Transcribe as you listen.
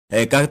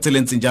ka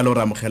tselentseng jalo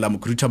ra mogela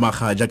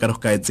mokhuduthamaga jaaka re go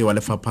ka etsewa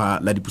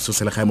lefapha la dipuso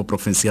selegae mo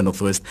profenseng ya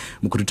North West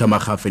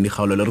mokhuduthamaga Fenny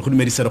Gaolaolwe re go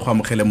dumedisa re go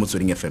amogele mo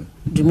Tsweding FM.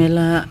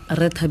 Dumela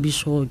re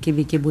Thabiso ke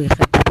be ke boega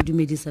ke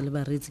dumedisa le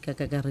baretsi ka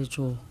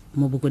kakaretso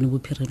mo bokone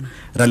bophirima.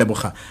 Ra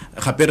leboga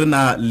gape re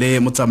na le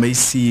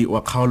motsamaisi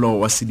wa kgaolo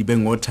wa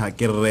Sedibeng Water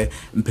ke re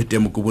Mpete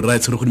Mokubura re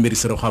go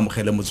dumedisa re go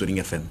amogele mo Tsweding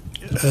FM.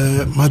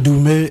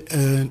 Madume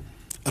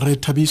re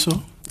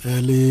Thabiso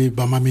le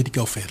ba maemedi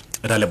kaofela.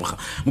 Ra leboga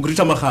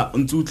mokhuduthamaga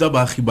ntse utla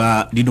baagi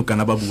ba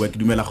dinokana ba bua ke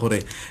dumela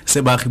gore se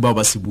baagi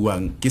ba se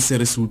buang ke se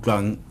re se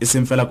utlwang e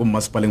seng fela ko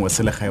masepaleng wa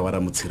selegae wa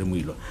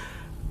Ramotshirimoilo.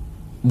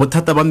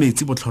 Bothata ba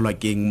metsi bo tlholwa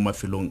keng mo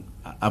mafelong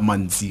a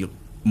mantsi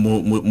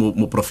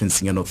mo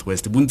profenseng ya North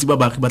West. Bontsi ba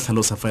baagi ba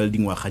tlhalosa fa le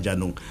dingwaga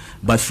jaanong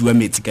ba fiwa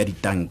metsi ka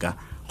ditanka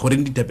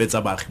gore ditepe tsa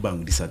baagi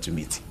bangwe di sa tswe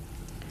metsi.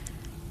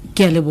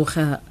 Ke a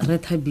leboga re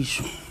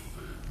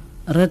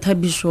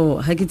Thabiso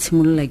ha ke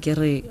tshimolola ke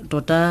re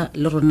tota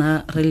le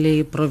rona re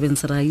le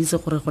province ra itse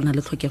gore gona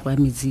le tlhokego ya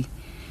metsi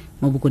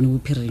mo bokone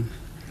bophirima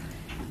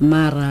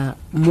mara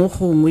mo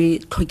gongwe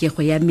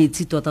tlhokego ya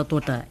metsi tota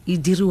e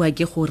diriwa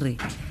ke gore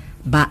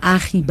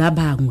baagi ba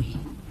bangwe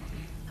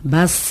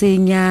ba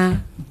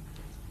senya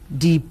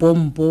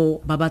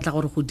dipompo ba batla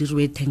gore go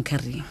dirwe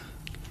tankering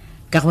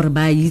ka gore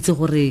ba itse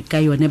gore ka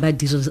yone ba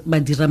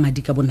dira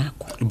madi ka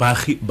bonako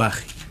baagi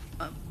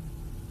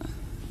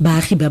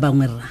ba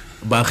bangwe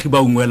baagi ba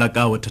ungwela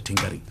ka water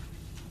tankering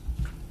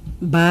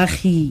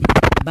baagi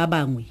ba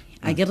bangwe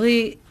a ke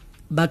re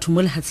batho mo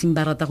lehatsing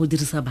ba rata go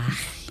dirisa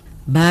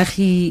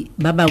baagi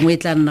ba bangwe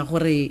tla nna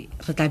gore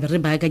re tla be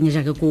re baakanya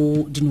jaaka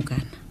ko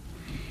dinokana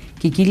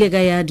ke kile ka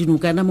ya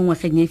dinokana mo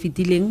ngwageng e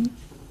fetileng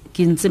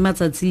ke ntse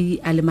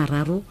matsatsi a le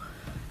mararo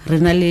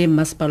re na le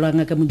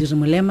masepalwanga ka modiri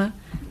molema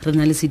re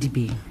na le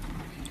Sedibeng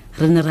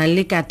re ne ra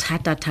le ka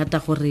thata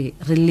gore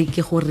re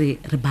leke gore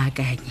re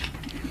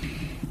baakanye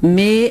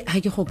mme ha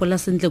ke gopola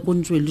sentle ko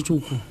ntwe le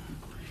tsoko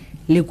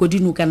le ko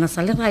dinokana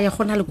sa le ra ya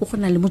gona le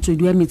le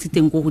motswedi wa metsi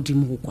teng go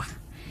godimo kwa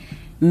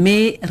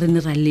mme re ne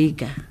ra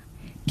leka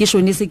ke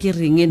shone se ke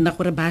reng nna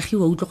gore baagi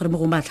wa utlwa gore mo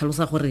go ba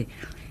tlhalosa gore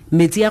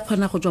metsi a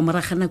kgona go tswa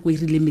moragana go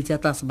irile metsi a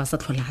tlase ba sa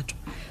tlholatso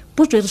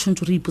potso re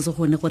tshwantse re ipotse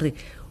gone gore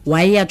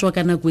wa ya tswa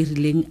kana go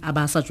irileng a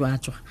ba sa tswa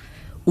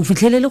o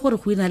fitlhelele gore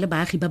go ina le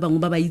baagi ba bangwe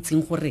ba ba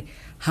itseng gore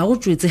ha o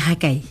tswetse ha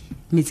kae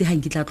metsi ha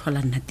nkitla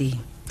tlhola nna teng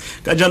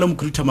ka jalo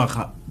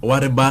mokhuduthamaga wa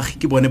re baagi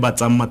ke bone ba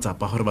tsang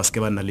matsapa gore ba se ke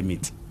ba nna le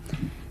metsi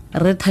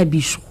re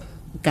Thabiso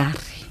ka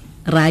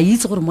ra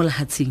itse gore mo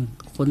lehatsing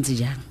go ntse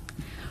jang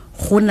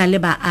go na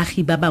le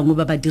baagi ba bangwe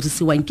ba ba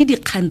dirisiwang ke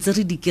dikgang tse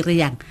re di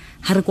kireyang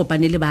ha re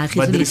kopane le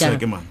baagi ba dirisiwa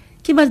ke mang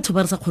ke ba ditho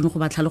ba re sa kgone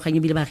go ba tlhaloganya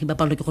bile baagi ba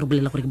palwa ke gore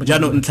bolela gore ke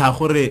jaanong ntlha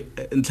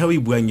o e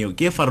buang eo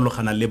ke e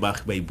farologanang le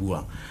baagi ba e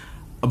buang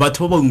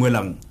batho ba ba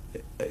ungwelang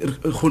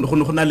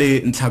go na le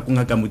ntlhakong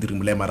ka modiri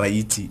molema ra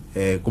itse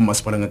ko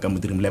masepaleng ka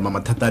modiri molema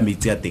mathata a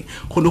metsi a teng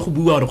go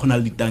bua gore go na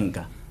le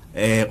ditanka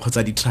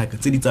kgotsa di-truck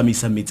tse di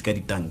tsamaisang metsi ka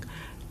ditanka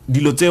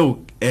dilo tseo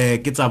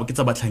ke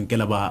tsa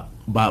batlhankela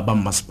ba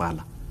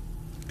masepala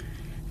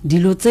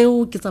dilo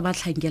tseo ke tsa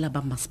batlhankela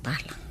ba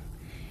masepala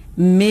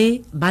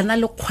mme ba na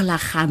le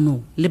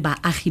kgolagano le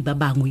baagi ba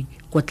bangwe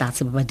ko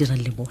tlatse ba ba dirang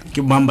le bone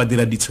ke mang ba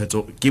dira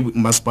ditshwetso ke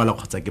masepala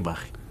kgotsa ke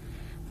baagi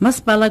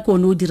masepala ko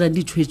no dira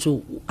ditshwetso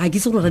a ke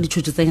se gore ra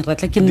ditshwetso tsa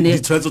ratla ke nne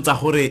ditshwetso tsa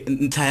gore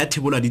ntlha ya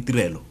thebola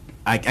ditirelo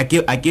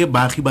a ke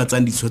baagi ba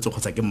tsang ditshwetso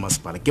kgotsa ke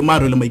masepala ke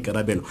maaro le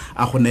maikarabelo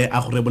a go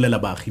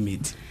rebolela baagi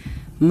metsi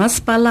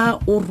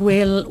masepala o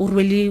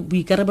rwele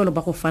boikarabelo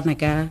ba go fana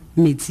ka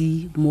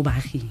metsi mo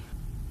baaging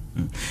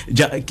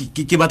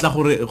ke batla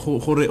gore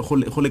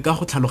go le ka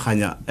go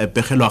tlhaloganya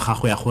pegelo ya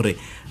gago ya gore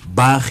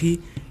baagi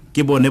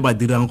ke bone ba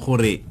dirang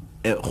gore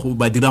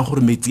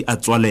metsi a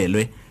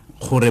tswalelwe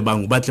gore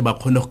bangwe ba tle ba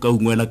kgone go ka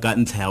ungwela ka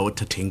ntlha ya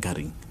water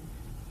tankering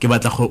ke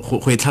batla go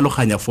e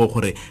tlhaloganya fo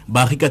gore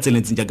baagi ka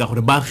tselentseng jaaka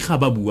gore baagi ga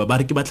ba bua ba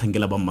re ke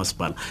batlhankela ba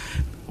masepala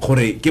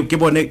gore ke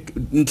bone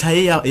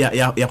ntlha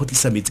ya go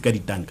tlisa metsi ka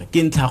ditanka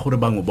ke ntlha gore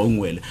bangwe ba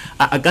ungwele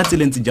a ka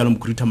tselentseng jalo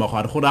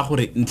mokhuduthamaga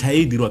gore ntlha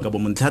e dirwa ka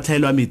bomo ntlha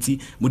tlhaelo ya metsi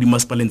mo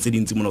dimasepaleng tse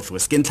dintsi mo North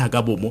West ke ntlha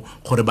ka bomo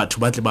gore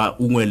batho ba tle ba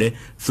ungwele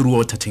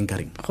through water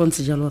tankering go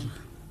ntse jalo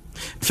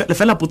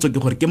fela potso ke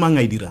gore ke mang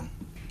a e dirang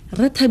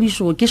re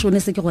Thabiso ke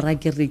shone se ke go ra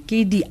kere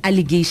ke di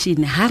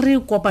allegation ha re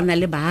kopana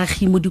le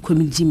baagi mo di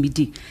community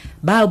meeting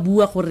ba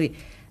bua gore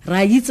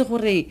ra itse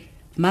gore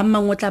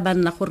mamang o tla ba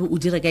nna gore o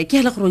dira kae ke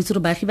hela gore o itse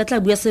re baagi ba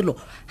tla bua selo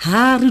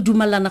ha re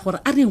dumalana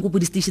gore a re eng go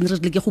police station re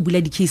le ke go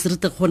bula di case re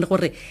tle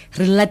gore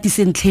re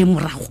latise ntlhe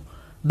morago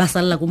ba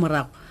salla go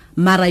morago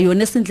mara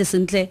yone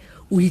sentle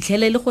o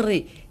hitlhelele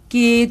gore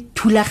ke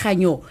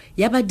thulaganyo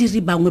ya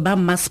badiri bangwe ba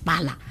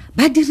masepala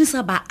ba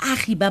dirisa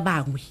baagi ba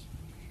bangwe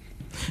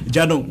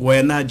jaanong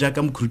wena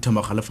jaaka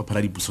mokhuduthamaga lefapha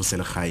la dipuso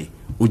selegae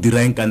o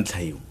dira eng ka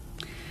ntlha eo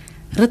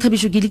re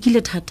Thabiso ke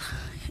lekile thata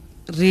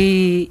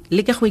re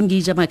le ka go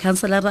engage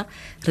makhanselara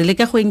re le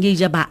ka go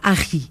engage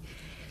baagi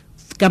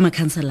ka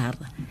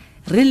makhanselara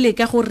re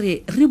leka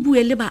gore re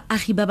bue le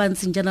baagi ba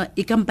bantseng jana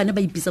e kampane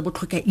ba ipitsa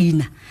botlhoka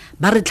ina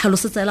ba re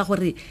tlhalosetsa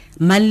gore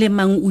mang le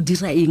mang o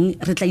dira eng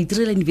re tla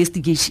itirela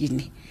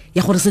investigation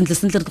ya gore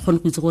sentle re kgone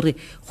go itse gore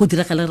go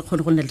diragala re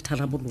kgone go nna le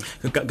tharabololo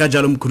ka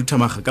jalo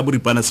mokhuduthamaga ka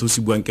boripana seo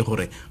se buang ke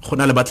gore go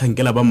na le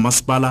batlhankela ba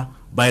mmasepala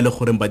ba ile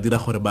gore ba dira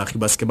gore baagi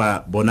ba seke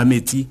ba bona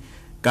metsi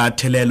ka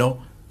thelelo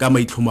ka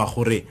maitlhomo a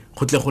gore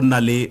go tle go nna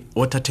le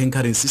water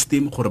tankering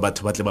system gore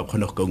batho ba tle ba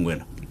kgone go ka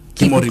ungwela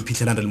ke mo re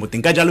phitlhelang re le mo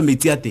teng ka jalo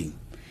metsi a teng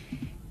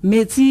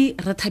metsi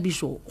re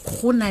Thabiso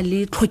go na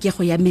le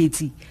tlhokego ya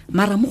metsi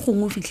mara mo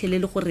gongwe o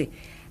fitlhelele gore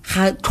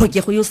ga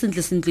tlhokego yo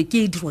sentle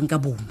ke e dirwang ka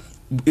bomo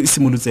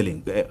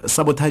simolotseleng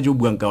sabotage o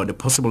buang ka one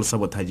possible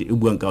sabotage o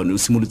buang ka one o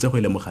simolotse go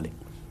ile mogale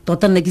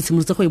tota nna ke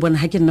simolotse go e bona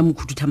ha ke nna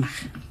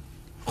mokhuduthamaga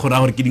gore a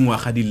gore ke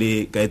dingwaga di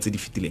le ka etse di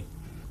fitileng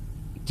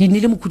ke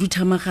nnile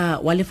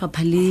mokhuduthamaga wa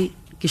lefapha le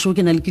ke sho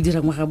ke na le ke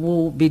dira ngwaga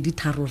bo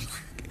 23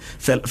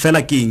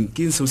 fela ke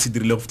se o se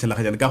dirile go fitlhela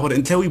ga jana ka gore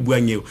ntle o e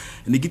buang eo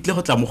ne ke tle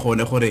go tla mo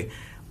gone gore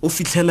o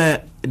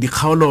fitlhela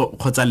dikgaolo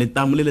kgotsa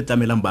letamo le le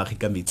tlamelang baagi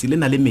ka metsi le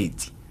na le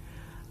metsi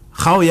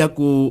ga o ya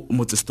ko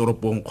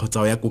motsesetoropong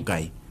kgotsa o ya ko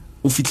kae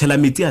o fitlhela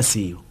metsi a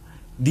seo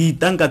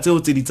ditanka tseo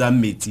tse di tsang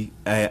metsi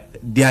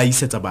di a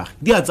isetsa baagi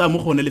di a tsaya mo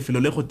gone lefelo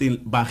le go teng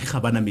baagi ga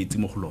bana metsi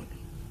mo go lone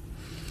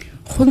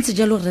go ntse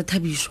jalo re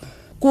Thabiso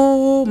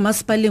ko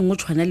masepaleng o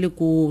tshwana le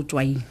ko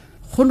tswaing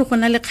go ne go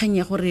na le kgang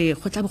ya gore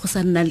go tla be go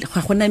sa nna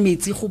ga gona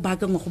metsi go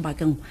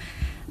baakangwa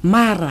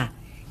mara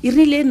e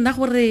rile nna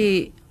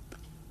gore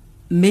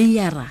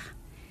meyara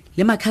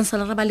le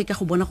makhanselara ba leka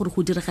go bona gore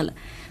go diragala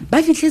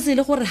ba fitlhetse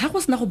le gore ha go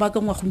sena go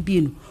baakangwa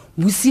gompieno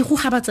bosigo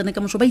ga ba tsena ka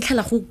moso ba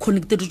itlhela go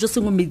connected jo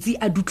sengwe metsi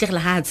a dutlegela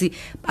hatse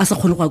a sa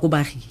kgone go ya go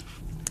baagi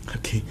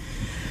okay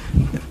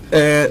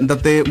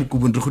ntate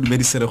mokubung re go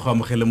dumedisere go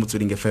amogele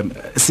motsweding FM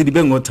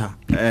Sedibeng Water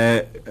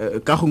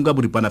ka go nka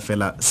boripana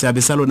fela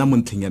seabe sa lona mo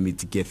ntlheng ya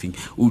metsi ke efeng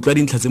o utlwa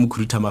dintlha tse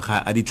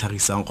mokhuduthamaga a di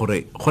tlhagisang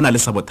gore go na le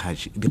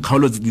sabotage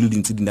dikgaolo tse di le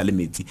dintsi di na le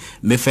metsi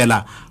mme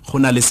fela go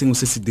na le sengwe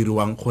se se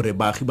diriwang gore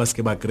baagi ba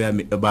seke ba kry-a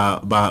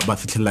ba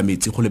fitlhelela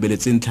metsi go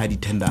lebeletse ntlha ya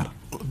di-tendera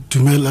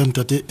dumela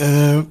ntate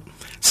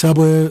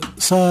seabe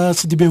sa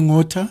Sedibeng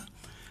Water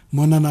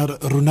mona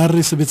rona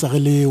re sebetsa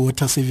le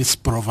water service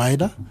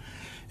provider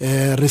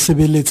re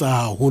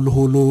sebeletsa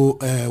holo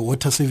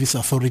water service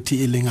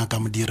authority e leng ka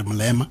modiri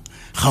molema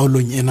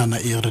gaolong enana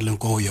e re leng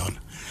go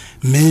yona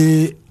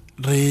me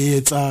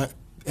re etsa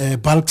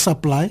bulk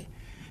supply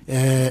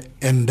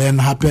and then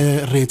hape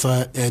re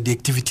etsa the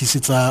activities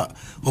tsa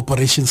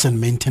operations and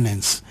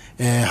maintenance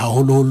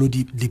holo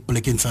di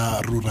plekeng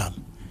tsa rural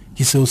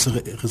ke seo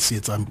re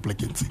se etsang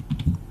plekeng tse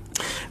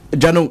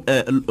jaanong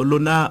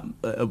lona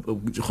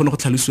go ne go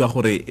tlhalosiwa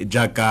gore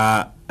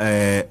jaaka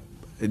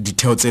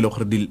ditheo tse le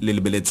gore di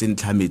lebeletse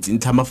ntlha metsi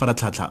ntlha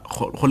mafaratlhatlha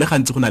go le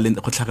gantsi go na le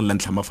go tlhagelela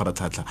ntlha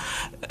mafaratlhatlha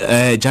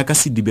jaaka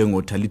Sedibeng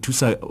Water le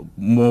thusa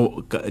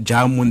mo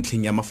mo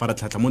ntlheng ya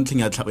mafaratlhatlha mo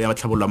ntlheng ya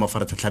tlhabololo ya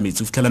mafaratlhatlha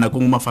metsi o fitlhela nako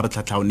mo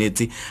mafaratlhatlha o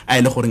netse a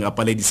ile gore a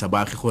paledisa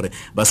baagi gore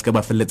ba seke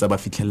ba felletsa ba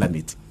fitlhelela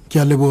metsi ke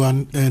a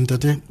leboang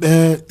ntate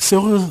se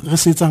re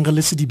se etsang re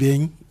le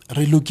Sedibeng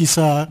re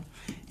lokisa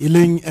e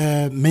leng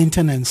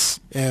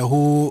maintenance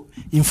ho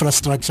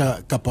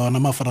infrastructure kapa ona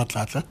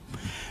mafaratlhatlha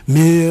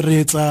me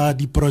re etsa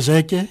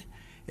diprojeke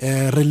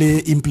re le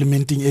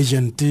implementing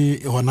agent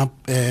hona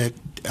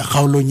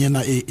gaolong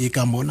ena e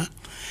ka mona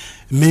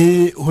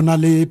me hona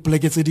le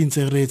pleke tse ding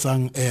tse re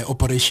etsang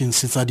operations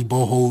tsa di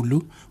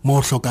borehole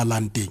mo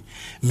hlokalang teng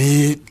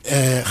me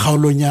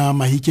gaolong ya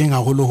Mahikeng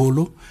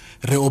haholo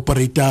re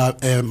operator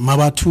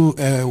Mabatho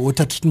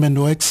water treatment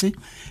works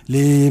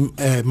le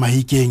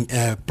Mahikeng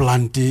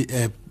plant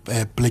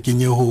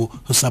plekeng ho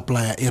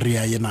supply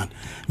area yena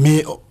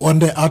me on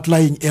the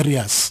outlying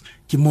areas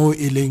ke mo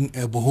e leng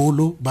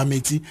boholo ba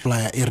metsi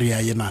supply area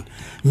yena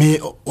me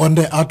on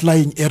the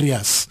outlying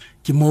areas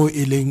ke mo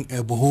e leng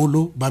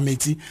boholo ba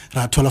metsi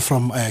ra thola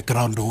from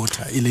ground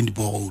water e leng di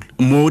borehole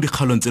mo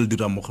dikgalong tse le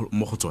dira mo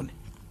go tsone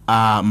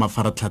a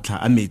mafaratlhatlha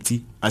a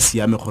metsi a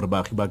siame gore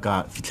baagi ba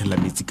ka fitlhela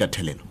metsi ka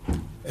thelelo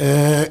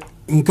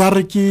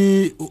nkare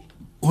ke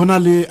hona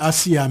le a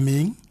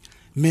siameng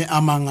me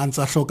amang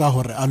antsa hloka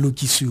hore a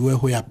lokisiwe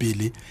ho ya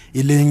pele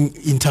e leng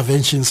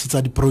interventions tsa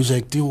di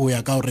project ho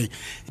ya ka hore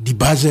di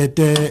budget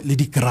le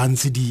di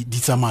grants di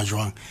tsamaya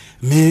jwang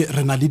me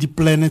re na le di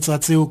plan tsa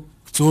tseo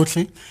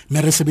tsohle me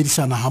re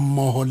sebedisana ha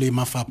mmoho le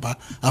mafapha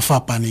a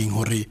fapaneng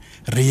hore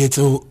re etse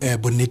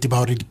bonnete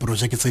ba hore di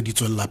project tse di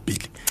tswella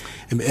pele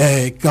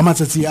ka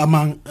matsatsi a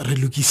mang re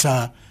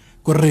lokisa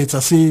go re etsa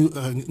se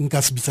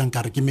nka se bitsang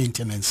ka re ke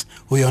maintenance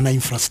ho yona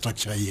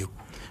infrastructure eo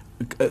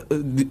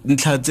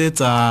ntlha tse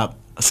tsa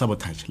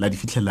sabotage la di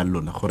fitlhela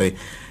lona gore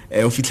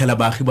o fitlhela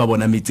baagi ba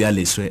bona metsi a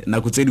leswe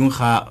nako tse dingwe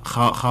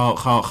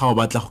ga o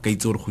batla go ka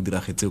itse gore go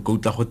diragetse go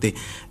utla gote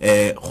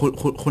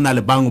go na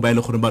le bangwe ba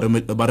ile gore ba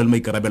re le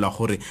maikarabelo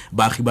gore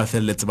baagi ba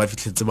feleletse ba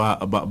fitlhetse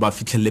ba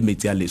fitlhelle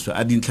metsi a leswe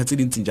a dintlha tse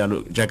dintsi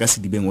jalo jaaka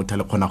Sedibeng Water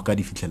le kgona go ka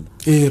di fitlhella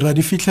ra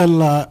di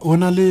fitlhella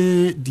ona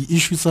le di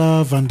issues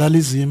tsa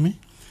vandalism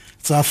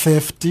tsa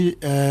theft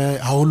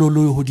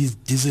haololo ho di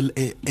diesel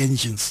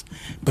engines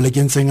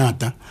polekeng tse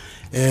ngata.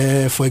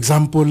 For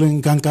example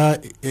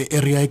nkanka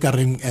area e ka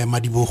reng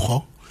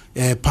Madibogo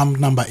pump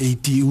number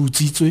 80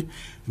 utsitswe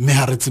mme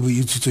ha re tsebe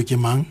e utsitswe ke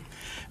mang,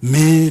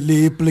 mme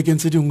le polekeng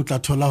tse dingwe tla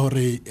thola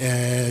hore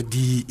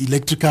di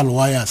electrical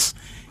wires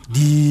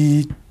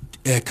di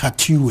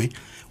khathiwe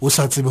o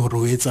sa tsebe hore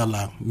o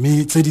etsalang,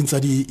 mme tse ding tsa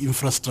di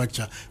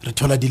infrastructure re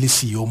thola di le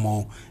siyo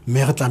mo,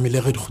 mme re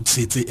tlamehile re di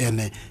khutsetse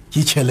ene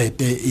ke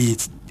tšhelete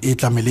e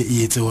tlamehile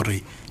e etse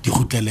hore di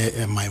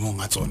khutlele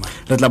maemong a tsona.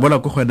 Re tla bola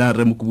go gwena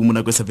re mokubu mo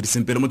nako e sa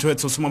fediseng pele motho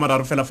wetso soma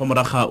mararo fela fa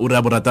moraga o re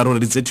a borataro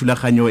re tse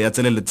thulaganyo ya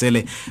Tsele le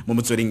Tsele mo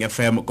motsweding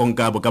FM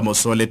konka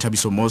bokamoso le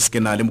Thabiso Moss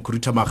ke na le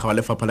mokhuduthamaga wa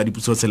lefapha la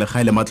dipuso tse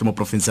legae le matlo mo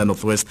profenseng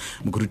North West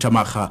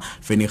mokhuduthamaga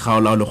Fenny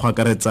Gaolaolwe go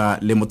akaretsa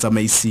le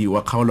motsamaisi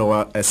wa kgaolo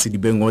wa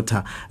Sedibeng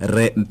Water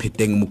re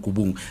mpheteng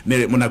mokubung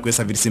me mo nako e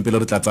sa fediseng pele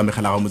re tla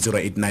tsamegela ga mo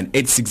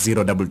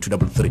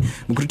 0898602233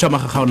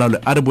 mokhuduthamaga Gaolaolwe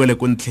a re boele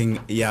ko ntlheng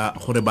ya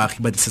gore baagi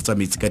ba disetsa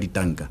metsi ka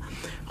ditanka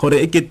gore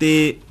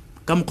ekete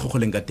ka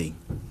mokgogoleng ka teng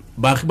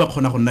baagi ba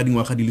kgona go nna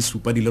dingwaga di le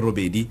supa di le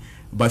robedi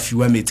ba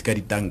fiwa metsi ka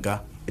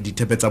ditanka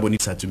dithepe tsa bone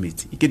sa tswe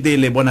metsi ekete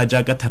le bona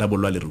jaaka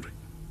tharabolwa le ruri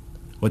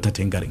o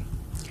thateng ka reng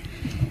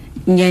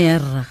nya ya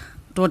rra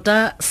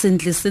tota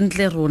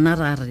sentle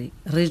rona re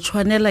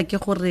tshwanela ke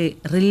gore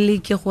re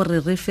leke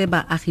gore re fe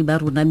baagi ba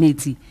rona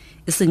metsi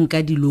e seng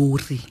ka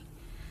dilori,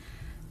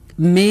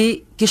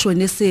 mme ke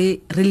shone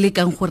se re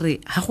lekang gore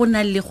ha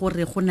gona le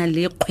gore gona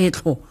le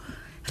kgwetlo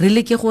re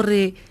leke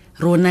gore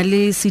rona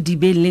le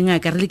Sedibeng le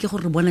ngaka re leke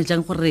gore bona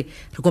jang gore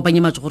re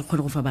kopanye matso gore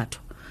kgone go fa batho,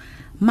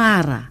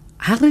 mara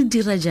ha re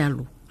dira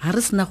jalo ha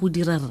re sena go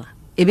dira rra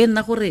ebe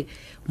nna gore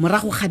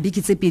morago ga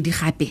beke tse pedi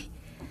gape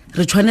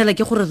re tshwanela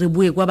ke gore re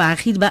bue kwa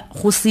baagi ba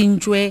go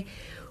sentšwe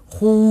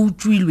go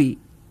utswilwe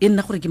e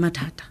nna gore ke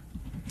mathata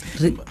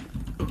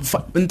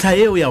ntlha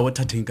eo ya o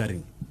thateng ka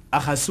reng a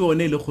ga se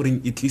one le goreng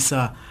e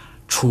tlisa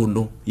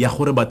tšhono ya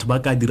gore batho ba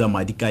ka dira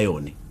madi ka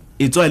yone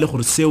e tswa le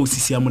gore seo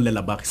se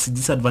siamolela baagi se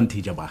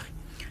disadvantage ya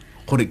baagi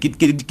gore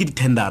ke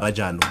di-tendera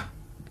jaanong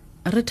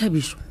re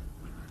Thabiso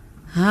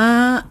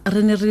ha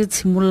re ne re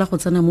tshimolla go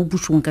tsena mo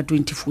pusong ka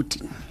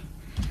 2014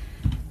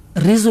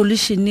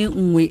 resolution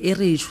nngwe e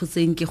re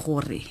tshotseng ke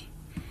gore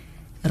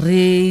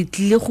re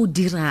tle go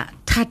dira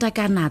thata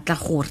ka natla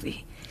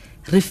gore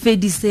re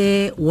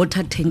fedise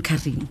water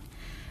tankering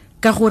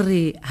ka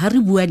gore ha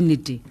re bua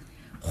nnete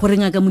gore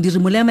ngaka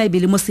modiri molema e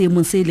bele mo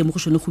seemong se ile mo go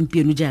shone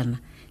gompieno jana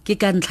ke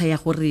ka ntlha ya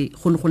gore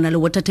go na le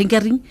water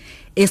tankering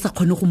e sa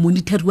kgone go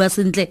monitorwa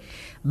sentle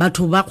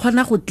batho ba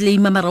kgona go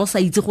claima mara o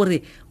sa itse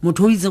gore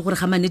motho o itse gore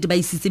ga manete ba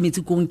isitse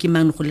metsi kong ke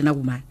mang go lena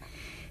bomang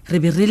re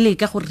be re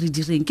leka gore re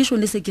direng ke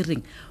shone se ke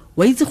reng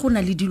wa itse go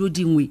na le dilo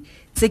dingwe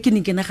tse ke ne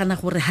ke nagana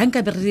gore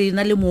hanka be re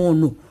na le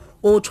mono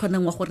o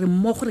tshwanang wa gore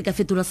mmo gore ka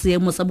fetola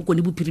seemo sa bokone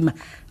bophirima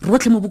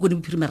rotlhe mo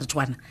bokone bophirima re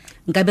tshwana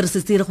nka be re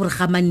se tsere gore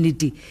ga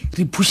mannete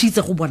re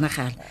pushitse go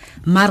bonagala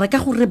mara ka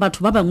gore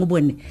batho ba bangwe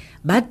bone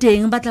ba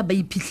teng ba tla ba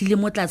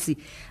iphitlhile mo tlase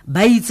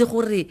ba itse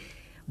gore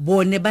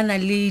bone ba na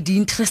le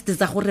di-interest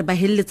tsa gore ba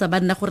heleletsa ba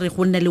nna gore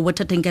go nna le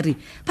water tankering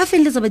ba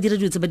feleletsa ba dira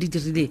dilo tse ba di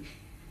dirile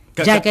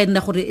jaaka e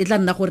nna gore e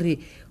tla nna gore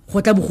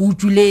go tla bo go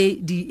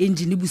utlwile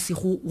di-engine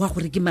bosigo wa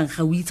gore ke mang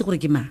ga o itse gore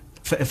ke mang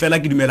fela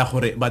ke dumela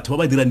gore batho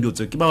ba ba dirang dilo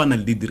tseo ke ba ba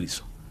nang le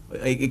didiriso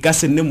e ka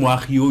se nne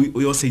moagi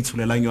yo sa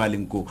itsholelang yo a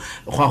leng ko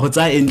go a go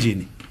tsaya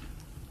engine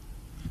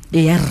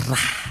ya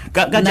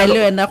rra na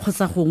le wena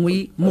kgotsa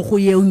gongwe mo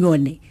go yeo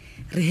yone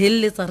re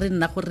heleletsa re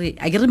nna gore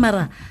a ke re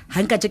mara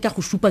ha nka tšeka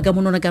go supa ka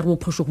monona ka re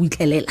bophoso go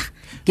itlhelela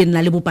ke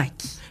nna le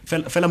bopaki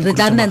re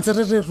tla nna ntse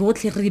re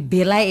rotlhe re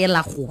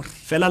belaela gore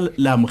fela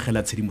la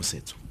amogela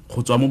tshedimosetso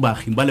go tswa mo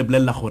baaging ba le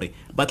bolelela gore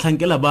ba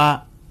tlhankela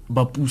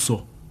ba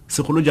puso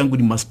segolo jang go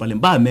di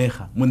masepaleng ba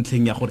amega mo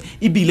ntlheng ya gore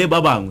e bile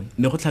ba bangwe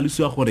ne go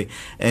tlhalosiwa gore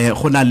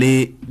go na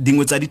le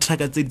dingwe tsa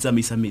ditraka tse di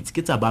tsamaisa metsi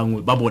ke tsa bangwe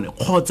ba bone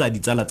kgotsa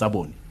ditsala tsa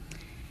bone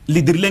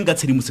le dirileng ka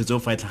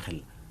tshedimosetso fa e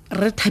tlhagelela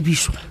re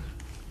Thabiso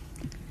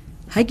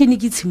ha ke ne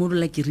ke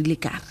tshimolola ke rile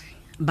kare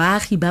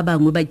baagi ba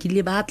bangwe ba kile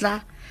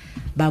batla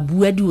ba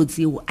bua dio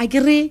tseo a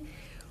ke re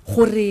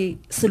gore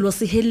selo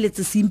se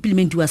heletse se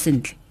implementiwa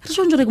sentle re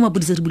tshwanetse re ke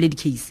mapodisa re bule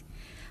di-case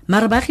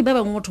mara baagi ba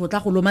bangwe motho o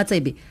tla go loma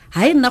tsebe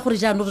ha e nna gore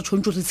jaanong re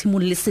tshwanetse re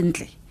tshimolle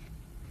sentle.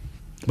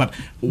 But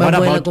what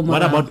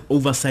about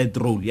oversight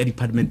role ya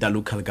department ya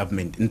local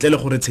government ntle le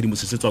gore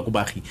tshedimosetso tswa go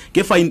baagi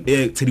ke fa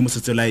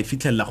tshedimosetso la e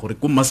fitlhela gore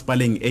ko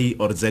masepaleng A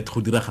or Z go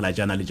diragala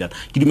jana le jana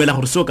ke dumela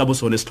gore seo ka bo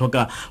sone se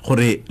tlhoka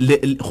gore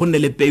go nne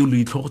le peo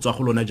le itlho go tswa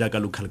go lona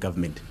jaaka local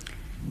government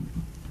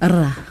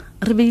ra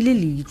re beile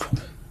leitlho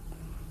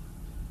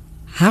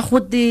ha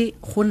gote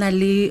go na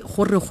le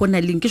gore go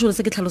na le ke sone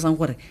se ke tlhalosang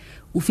gore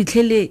o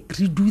fitlhele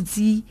re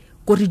dutsi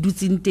ko re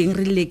dutsing teng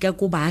re leka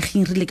ko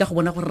baaging re leka go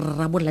bona gore re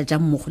rabolla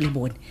jang mo go le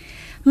bone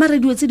mara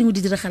dio tse dingwe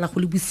di diragala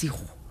go le bosigo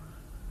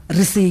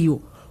re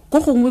seyo go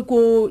gongwe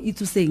ko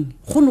itsoseng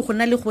go no go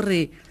na le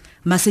gore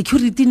ma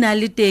security na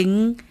le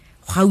teng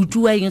ga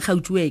utuweng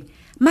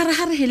mara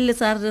ha re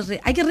helletsa re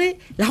a ke re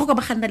la go ka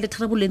ba ganna le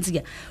tharabolentsi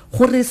ya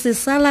gore se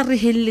sala re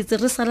helletse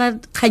re sala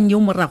kganye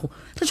morago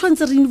re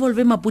tshwantse re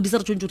involve mapodisa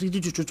re tshwantse re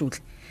di tsotlhe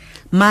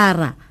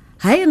mara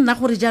ha e nna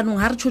gore jaanong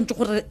ha re tshwantse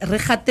gore re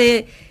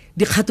gate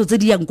dikgato tse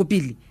di yang go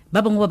pele ba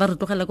bangwe ba re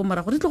tlogela go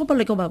morago re tle go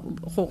palelwa ke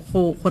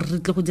go re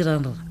tle go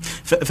dirang re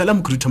fela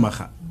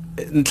mokhuduthamaga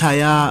ntlha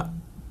ya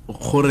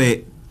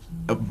gore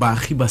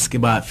baagi ba ske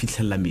ba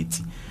fitlhella metsi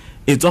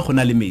e tswa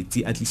gona le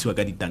metsi a tlisiwa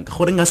ka ditanka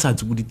gore nga sa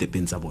tswe go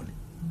ditepeng tsa bone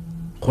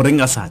gore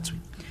nga sa tswe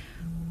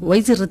wa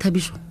itse re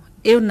Thabiso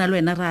e nna le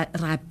wena ra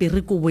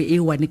apere kobo e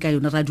one ka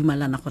yona ra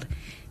dumalana gore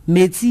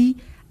metsi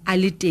a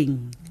le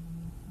teng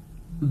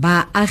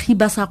baagi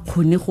ba sa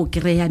kgone go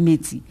kreya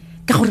metsi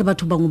ka gore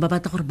batho bangwe ba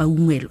batla gore ba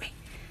ungwelwe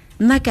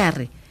nna ka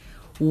re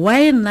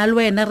why nna le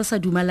wena re sa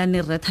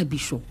dumalane re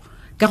Thabiso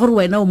ka gore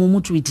wena o mo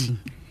motsweding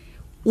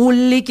o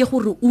leke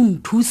gore o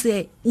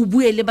nthuse o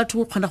bue le batho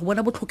go kgona go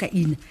bona botlhoka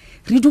ina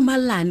re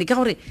dumalane ka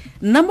gore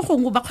nna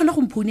mogongwe ba kgona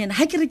go mphouniana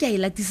ha ke re ke a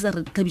ilatisa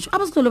re Thabiso a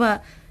ba se tlole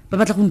ba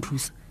batla go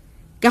nthusa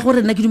ka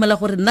gore nna ke dumela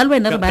gore nna le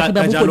wena re baagi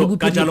ba bokgoni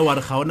ka jalo wa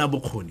re ga ona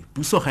bokgoni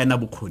puso ga ena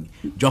bokgoni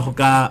jwa go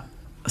ka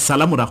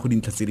sala morago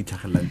dintlha tse di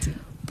tlhagelelang tse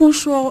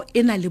puso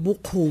e na le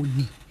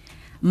bokgoni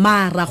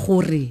mara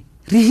gore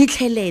re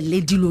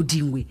hitlhelele dilo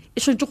dingwe e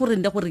tshwantse gore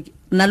nda gore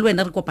nna le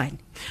wena re kopane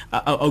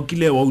a o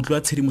kile wa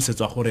utlwa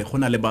tshedimosetso gore go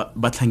na le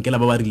batlhankela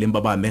ba ba rileng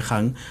ba ba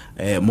amegang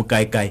mo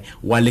kae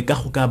wa leka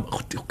go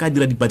ka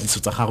dira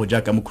dipatlisiso tsa gago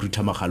jaaka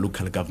mokhuduthamaga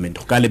local government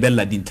go ka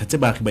lebella dintlha tse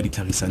baagi ba di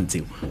tlhagisang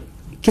tseo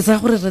ke sa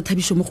gore re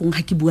Thabiso mo gongwe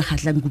ga ke bua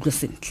gatla nkutlo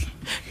sentle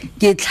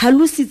ke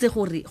tlhalositse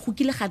gore go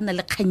kile ga nna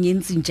le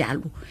kganyentseng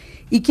jalo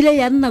e kile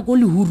ya nna go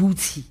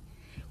lehurutshi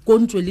go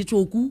ntwe le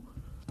tsoku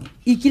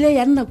e kile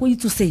ya nna go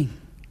itsoseng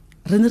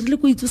re ne re le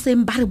go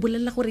itsoseng ba re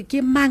bolela gore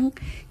ke mang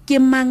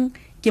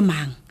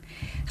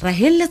ra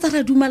helletsa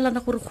ra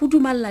dumalana gore go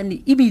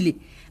dumalane ebile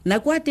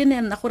nako a tene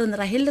ya nna gore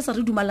ra helletsa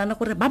re dumalana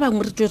gore ba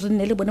bangwe re tswe re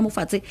nne le bone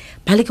mofatse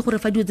ba le ke gore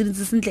fa dio tse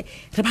dintse sentle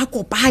re ba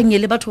kopanye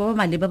le batho ba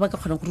maleba ba ka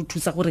kgona go re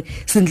thusa gore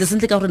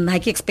sentle ka gore nna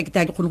ke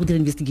expecta ke kgone go dira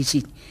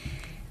investigation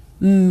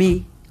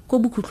mme ko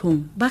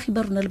bokhutlong baagi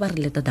ba rona le ba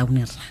re leta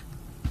downera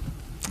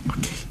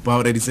ba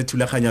o reditse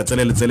thulaganya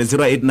tsele le tsele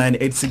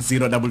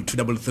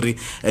 0898602233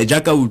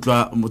 jaaka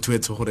utlwa motho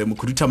wetso gore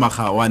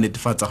mokhuduthamaga wa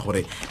netefatsa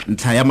gore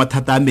ntlha ya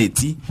mathata a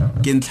metsi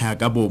ke ntlha ya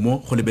ka bomo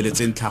go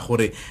lebeletse ntlha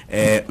gore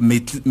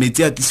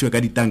metsi a tlisiwe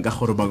ka ditanka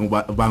gore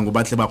bangwe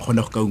ba tle ba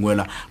kgone go ka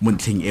ungwela mo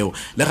ntlheng eo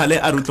le gale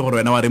a rutle gore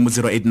wena wa re mo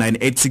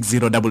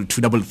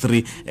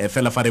 0898602233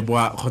 fela fa re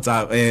boa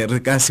kgotsa re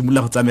ka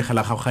simolola go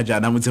tsamegela gago ga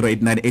jana mo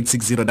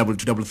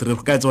 0898602233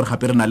 go ka etsa gore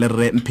gape re na le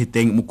re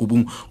mpheteng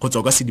mokubung go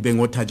tswa kwa Sedibeng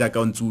Water jaaka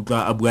o ntse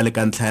utlwa a bua le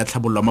ka ntlha ya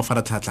tlhabollo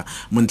mafaratlhatlha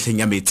mo ntlheng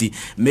ya metsi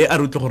mme a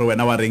rutle gore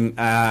wena wa reng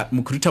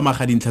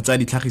mokhuduthamaga dintlha tsa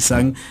di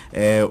tlhagisang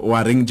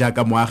wa reng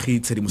jaaka moagi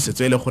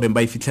tshedimosetso le gore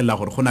ba ifitlhela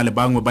gore go na le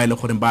bangwe ba ile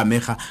gore ba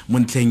amega mo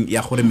ntlheng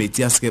ya gore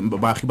metsi a ske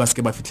baagi ba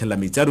ske ba fitlhela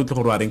metsi a rutle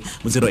gore wa reng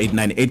mo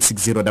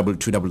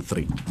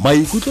 0898602233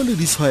 maikutlo le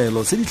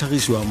ditshwaelo tse di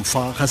tlhagisiwang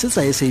fa ga se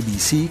tsa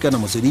SABC kana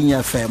motsweding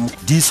FM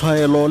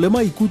ditshwaelo le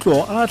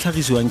maikutlo a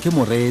tlhagisiwang ke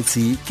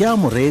moreetsi ke a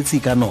moreetsi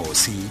ka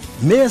nosi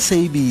mme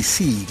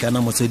SABC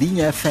kana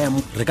motsweding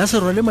FM re ka se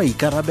rwele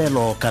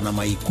maikarabelo kana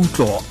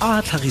maikutlo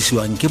a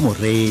tlhagisiwang ke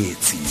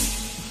moreetsi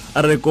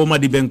a re ko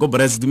Sedibeng ko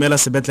Brits dumela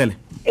sebetlele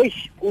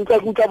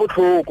kuka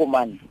botlhoko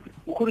man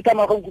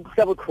mokhuduthamaga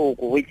nkutla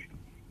botlhoko wait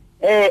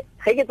ge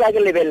ke tsa ke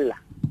lebella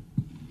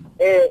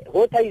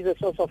water is a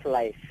source of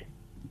life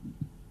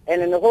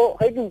and no go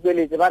ge ke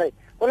utlweletse ba re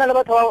go na le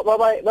batho ba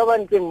ba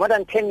ntseng more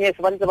than 10 years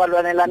ba ntse ba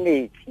lwanela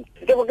metsi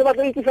ke ba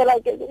tlo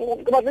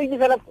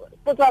itifela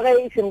potsa ga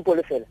e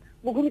simple fela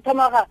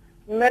mokhuduthamaga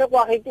mmere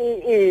kwa ge ke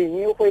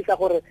eng go etla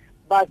gore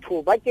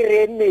batho ba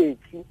kere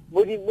metsi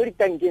mo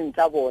ditankeng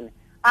tsa bone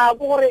a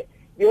go gore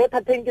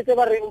di-water tank tse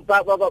ba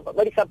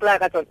di supply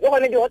ka tsone e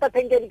gone di-water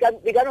tank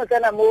di ka no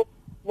tsena mo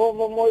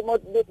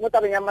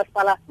tabeng ya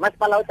masepala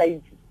o tla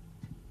itse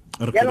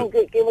yaanong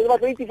ke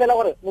batlo itse fela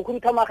gore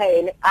mokhuduthamaga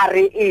ene a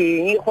re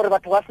eng gore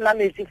batho ba sena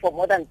metsi for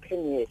more than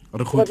 10 years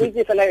re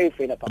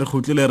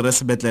khutlile re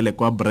sebetlele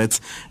kwa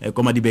Brits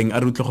ko Sedibeng a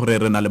re utlwe gore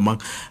re na le mang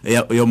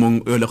yo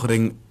mong yo le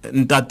goreng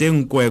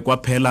ntateng kwa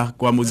phela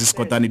kwa Moses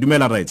Kotane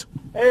dumela right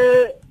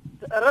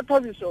ra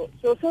Thabiso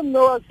so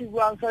no a se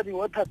buang sa di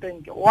water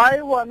tank why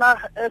bona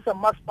as a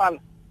masepala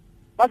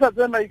ba sa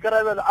tsena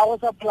ikarabela a go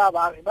sa pla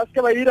ba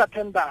se ba ira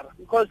tender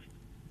because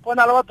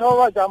bona le batho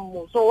ba jang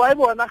mo so why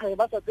bona ga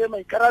ba sa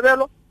tsena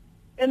ikarabelo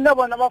nna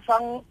bona ba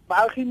fang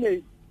baagi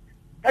metsi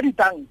ka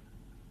ditang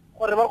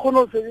gore ba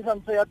kgone go sebedisa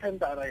ntse ya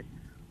tender right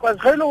because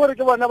ge le gore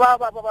ke bona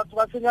batho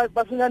ba senya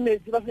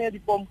metsi ba senya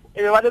dipompo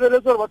ba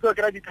lebeletse gore ba tlo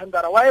kry di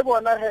tender why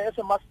bona ge as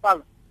a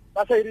masepala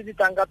ba sa iri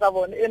ditanga tsa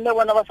bone nne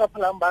bona ba sa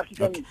phalang baagi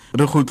ka metsi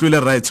re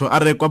khutlile right so a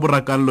re kwa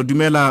borakallo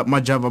dumela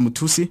majava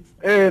mothusi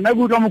na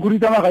go tla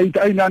mokhuduthamaga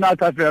a inana a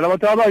tafela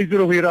batho ba itse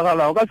go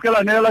iragala ka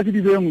skela nela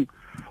Sedibeng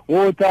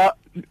Water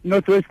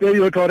Northwest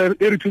yo tore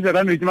e re thusa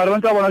ka metsi mara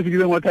ba ntse bona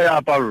Sedibeng Water ya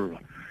apalwa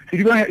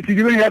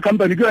Sedibeng ya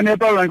company ke yone e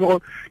apalwa ke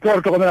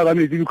gore tlhokomela ka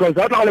metsi because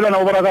ha tla le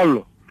bana go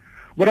borakallo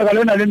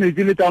borakalo na le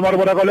metsi le tamare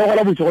borakalo go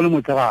la botshego le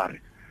motsegare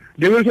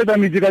le go setsa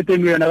metsi ka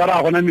teng yena ga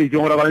ra gona metsi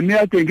gore ba mme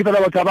ya teng ke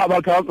fela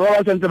ba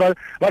tsentse ba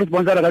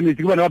responsora ka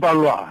metsi ke bona ba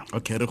palelwa.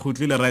 Okay, re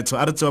gotlile right so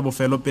a re tsewa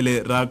bofelo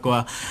pele ra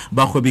kwa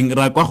ba gobing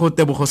ra kwa go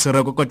Tebogo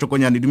Sereko kwa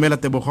Tsokonyane dumela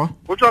Tebogo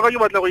go tswa ka ke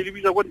batla go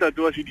lebisa go ntate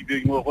wa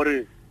Sedibeng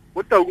gore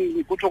go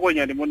taung go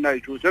Tsokonyane mo nna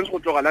itso sense go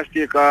tloga last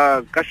year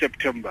ka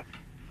September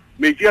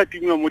metsi a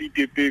tingwa mo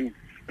ditepeng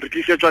re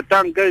tlisetswa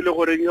tanka ile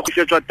gore go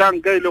tlisetswa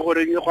tanka ile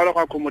gore e gwa go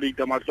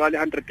accommodate matswa le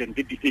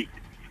 138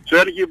 so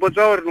ya ke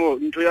botsa gore no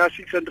ntho ya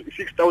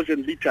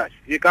 6000 liters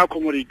e ka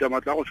accommodate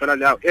matla go tshwana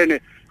le ao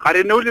ene ga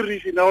re ne o le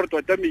reason ya gore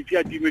tota metsi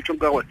a timetsong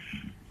ka gore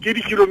ke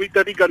di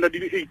kilometer di kana di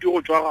 80 go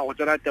tswa ga go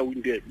tsena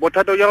taung de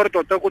bothata ya gore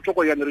tota go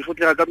Tsokonyane re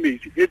sotlega ka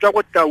metsi e tsa go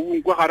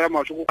taung go gara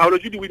maso go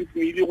alo di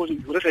windmill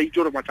go re sa itse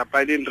gore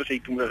matsapa ile re sa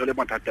itumegele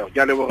mathata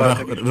ja le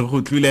re go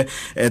tlile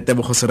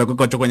Tebogo Sereko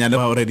kwa Tsokonyane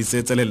ba ore di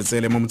Tsele le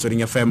Tsele mo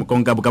motsweding FM go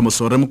nka boka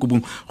mosore mo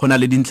kubung gona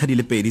le dintlha di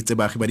le pedi tse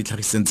baagi ba di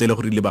tlhagisentse le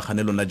gore le ba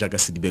ganelo na jaaka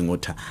Sedibeng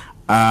Water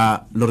a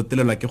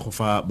loretelelwa ke go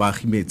fa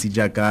baagi metsi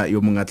jaaka yo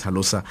monga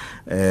tlhalosa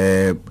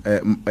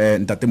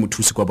ntate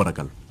mothusi kwa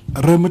borakalo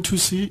re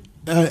mothusi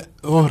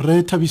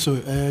re Thabiso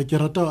ke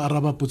rata a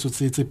raba potso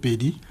tse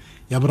pedi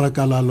ya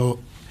borakalalo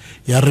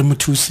ya re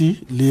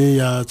mothusi le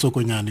ya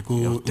Tsokonyane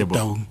ko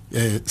taung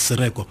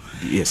Sereko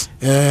yes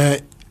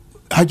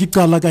ha ke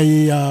qala ka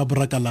ya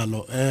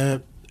borakalalo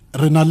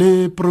re na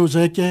le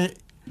project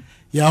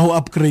ya ho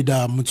upgrade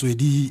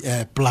motswedi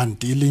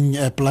plant e leng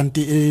plant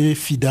e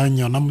feedang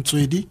yona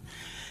motswedi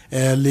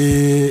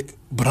le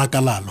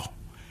borakalalo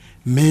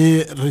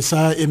me re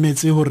sa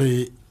emetse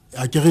hore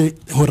a kere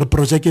hore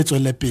project e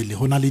tswele pele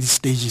hona le di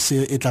stages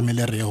e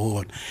tlamele re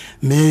hona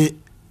me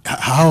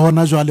ha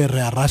hona jwale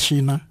re a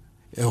rashina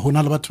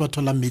hona le batho ba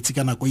thola metsi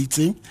ka nako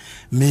itseng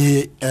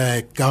me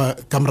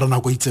ka mora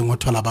nako itseng ho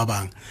thola ba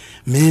bang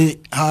me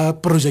ha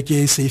project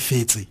e se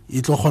fetse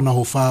e tlo gona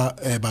ho fa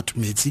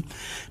batho metsi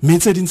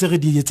tse dintse re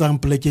di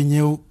etsang plekeng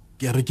eo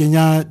re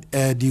kenya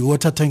di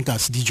water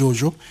tankers di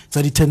jojo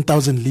tsa di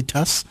 10,000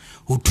 liters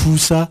ho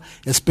thusa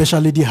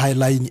especially di high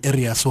lying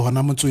areas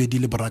hona motswedi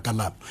le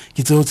borakalalo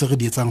ke tseo tse re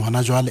di etsang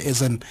hona jwale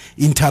as an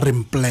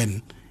interim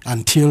plan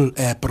until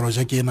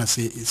project ena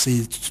se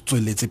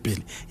tsweletse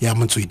pele ya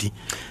motswedi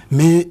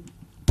me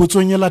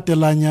potsong e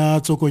latelang ya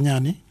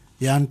Tsokonyane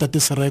ya ntate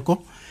Sereko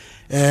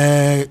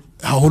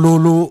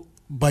haholo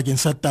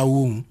bakeng sa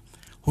taung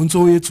ho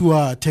ntso o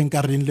etsuwa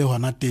tankerin le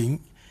hona teng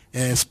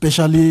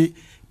especially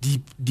di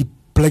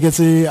pleke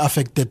tse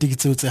affected ke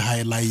tseo tse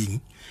high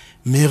lying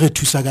me re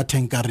thusa ka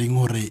tankering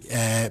hore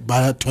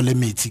ba thole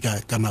metsi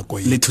ka nako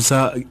le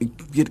thusa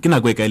ke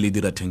nako e ka le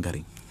dira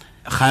tankering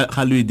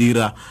ga lo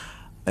dira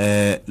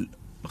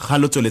ga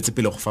lo tsweletse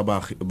pele go fa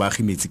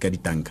baagi metsi ka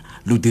ditanka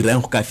lo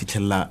dirang go ka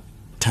fitlhella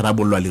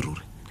tharabolwa le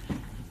ruri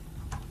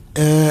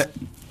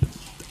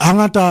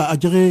hangata a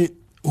kere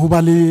ho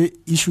ba le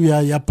issue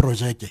ya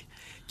project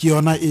ke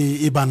yona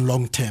e ban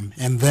long term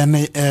and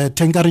then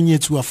tankering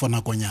etsuwa for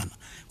nakonyana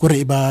gore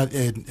e ba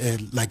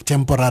like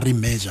temporary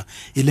measure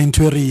e leng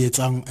ntwe re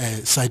etsang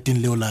site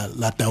leo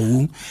la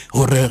taung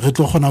gore re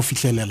tlo gona go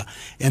fihlelela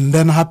and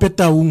then hape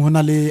taung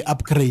hona le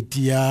upgrade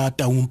ya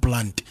taung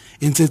plant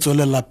e ntse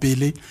tswelela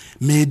pele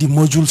me di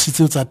modules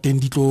tseo tsa teng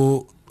di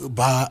tlo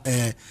ba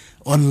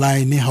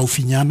online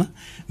haufinyana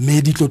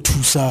me di tlo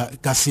thusa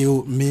ka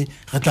seo me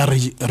re tla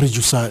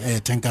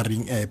reduce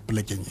tankering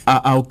plekeng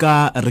a o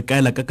ka re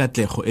kaela ka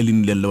katlego e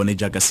le lone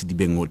jaaka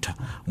Sedibeng Water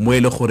mo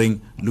ele goreng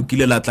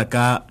lokile la tla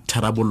ka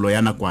tharabollo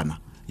ya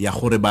nakwana ya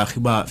gore baagi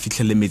ba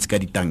fitlhele metsi ka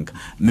ditanka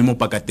mme mo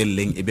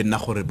pakatelleng e be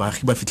nna gore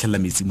baagi ba fitlhela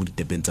metsi mo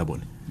ditepeng tsa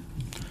bone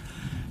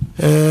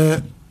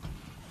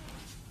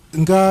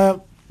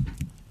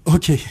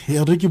okay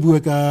re ke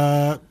bua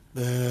ka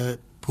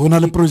hona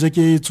le project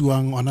e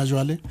tsuwang ona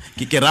jwale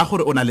ke ra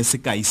gore ona le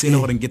sekai se le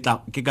gore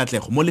ke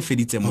katlego mo le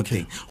feditse mo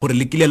teng gore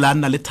le kile la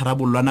nna le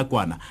tharabollo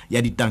nakwana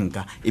ya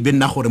ditanka e be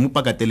nna gore mo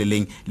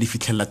pakateleleng le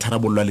fitlhela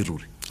tharabollo le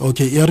ruri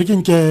okay ya re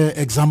ke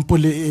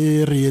example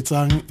e re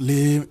etsang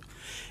le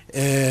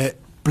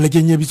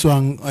plekeng e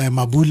bitswang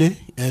Mabule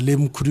le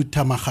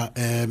mokhuduthamaga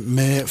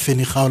me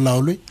Fenny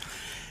Gaolaolwe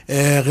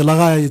re la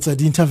ga etsa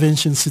di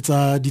interventions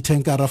tsa di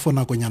tankara for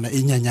nakonyana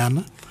e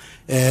nyanyana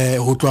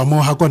ho tloa mo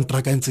ha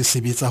contract ntse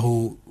sebetsa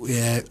ho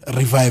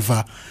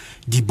revive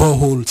di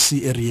boreholes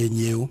area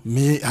nyeo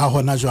me ha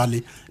hona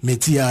jwale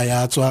metsi a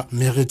ya tswa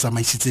me re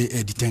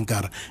tsamaisitse di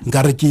tankara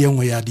nkare ke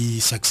yengwe ya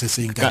di success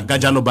ka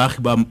jalo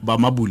baagi ba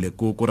Mabule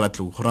ko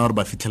ratlo go ra gore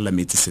ba fitlhela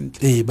metsi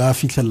sentle ba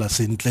fitlhela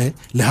sentle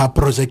le ha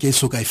project e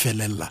soka e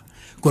felella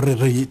gore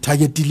re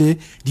targetile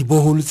di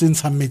boreholes tse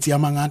ntshang metsi a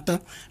mangata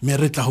me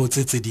re tla ho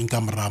tsetse ding ka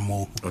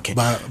moramo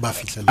ba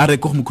fitlhela a re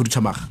go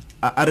mokhuduthamaga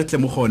a re tle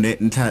mo gone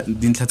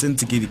dintlha tse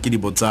ntse ke di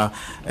botsa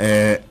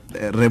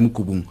re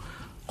mokubung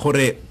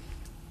gore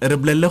re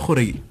blelle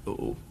gore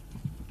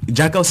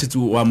jaaka o setse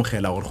o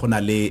amogela gore go na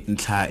le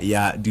ntlha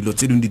ya dilo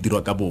tse dingwe di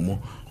dirwa ka bomo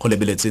go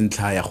lebeletse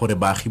ntlha ya gore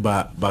baagi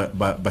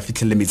ba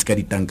fitlhele metsi ka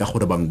ditanka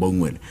gore bang ba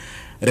ungwele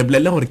re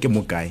blelle gore ke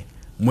mokae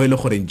mo ile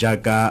gore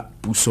jaaka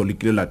puso le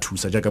kile la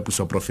thusa jaaka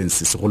puso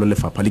province segolo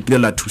lefapha le kile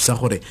la thusa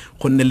gore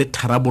go nne le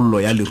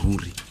tharabollo ya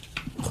leruri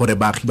gore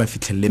baagi ba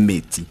fitlhelle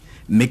metsi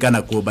mme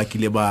kana go ba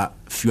kile ba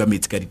fiwa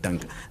metsi ka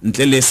ditanka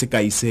ntle le se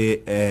ka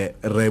ise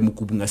re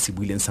mokubunga se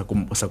buileng sa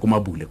ko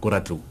mabule ko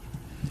ratlo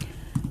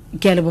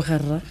ke a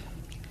lebogarra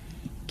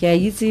ke a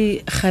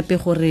itse gape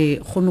gore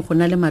go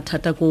na le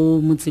mathata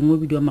ko motseng o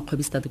bidiwa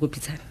Makgobistate ko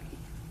Pitsane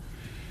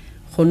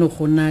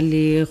go na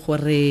le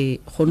gore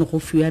go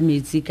fiwa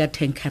metsi ka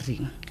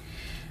tankering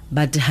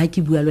but ha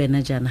ke bua le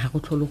wena jana ha go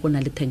tlholo go na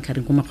le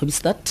tankering ko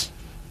Makgobistate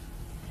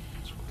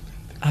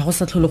ha go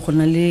sa tlholo go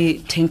na le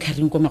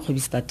tankering ko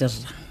Makgobistate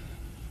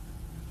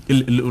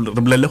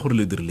re bolele gore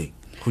le dirileng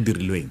go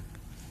dirilweng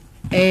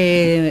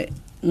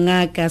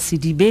ngaka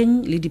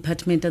Sedibeng le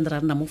department and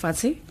rana mo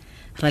fatshe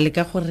ra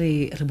leka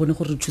gore re bone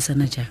gore re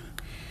thusana jang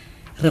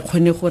re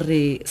kgone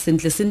gore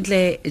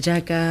sentle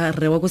jaaka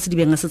re wa go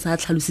Sedibeng a se tsa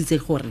tlhalositse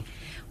gore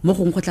mo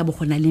gong go tla bo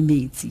gona le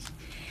metsi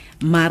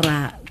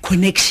mara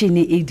connection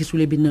e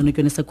dirile binano ke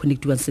yone sa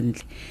connectiwa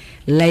sentle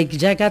like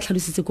jaaka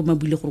tlhalositse ko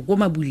mabule gore ko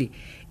mabule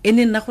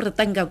ene nna gore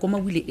tanka ko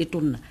mabule e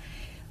tonna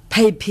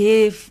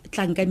pipe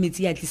tlanka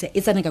metsi ya tlisa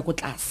e tsana ka go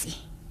tlase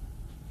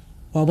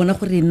wa bona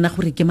gore nna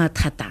gore ke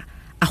mathata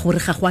a gore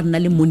ga go nna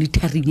le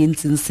monitoring e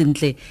ntseng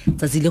sentle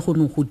tsa zile go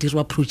no go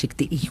dirwa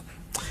project e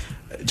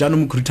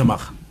jaanong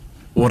mokhuduthamaga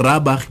o ra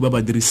baagi ba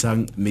ba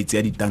dirisang metsi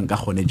ya ditanka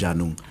gone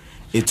jaanong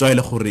e tswa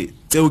ile gore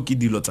tseo ke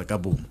dilo tsa ka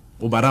bomo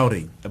o bara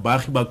gore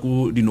baagi ba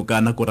go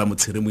dinokana ko ra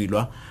motshire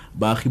moilwa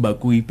baagi ba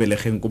go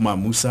ipelegeng ko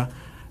mamusa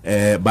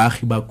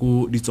baagi ba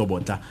go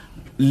ditsobotla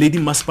le di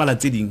masepala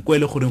tse ding ko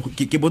ile gore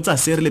ke botsa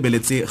se re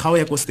lebeletse ga o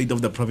ya ko state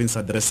of the province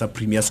address sa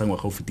premier sangwa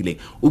ga o fitileng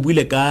o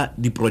buile ka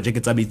di project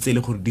tsa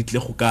Tsele gore di tle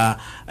go ka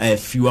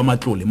fiwa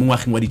matlole mo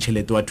ngwageng wa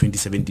ditšhelete wa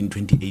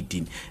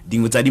 2017-2018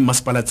 dingwe tsa di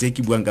masepala tse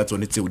ke buang ka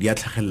tsone tseo di a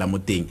tlhagella mo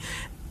teng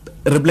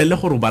re bolelle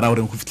gore o bara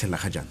gore go fitlhela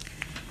ga jana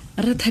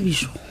re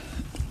Thabiso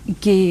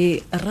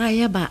ke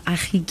raya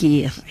baagi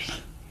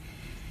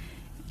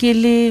ke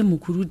le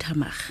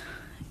mokhuduthamaga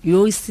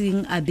yo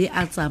seng a be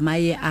a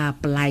tsamaye a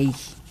apply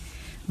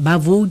ba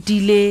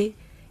votile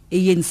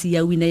ANC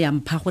ya wina ya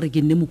mpha gore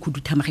ke nne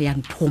mokhuduthamaga ya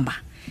nthoma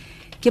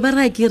ke ba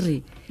ra ke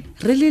re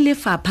le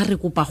lefapha re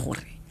kopa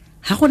gore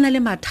ha gona le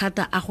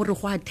mathata a gore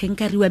go a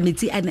tankariwa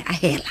metsi ane a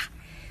hela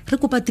re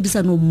kopa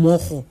tirisano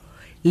mmogo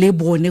le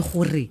bone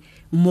gore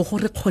mmogo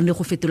re kgone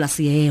go fetola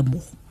seemo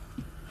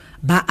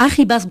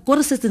baagi ba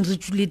gore se tseng re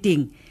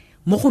tšuleteng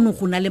mo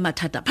go na le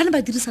mathata ba ne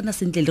ba dirisana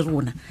sentle le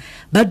rona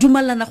ba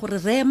dumalana gore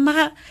re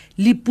ema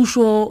le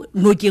puso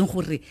nokeng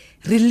gore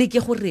re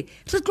leke gore re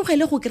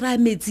tlogele go kry-a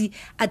metsi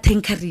a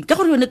tankering ka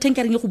gore yone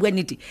tankering e go bua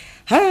nnete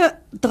ha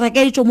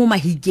traka e tswa mo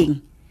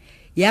mahikeng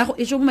ya go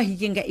e tswa mo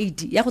mahikeng ka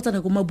 80 ya go tsana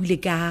go mabule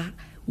ka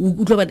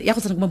ya go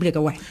tsana go mabule ka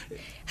 1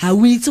 ha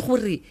o itse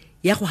gore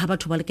ya go ha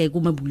batho ba le kae go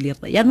mabule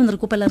ya nona re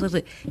kopela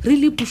re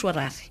le puso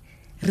ra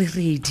re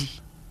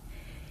ready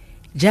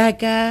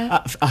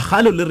jaaka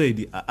ga lo le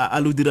ready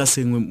a lo dira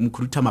sengwe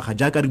mokhuduthamaga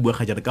jaaka re bua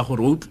ga jana ka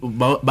gore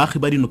baagi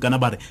ba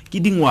dinokana bare ke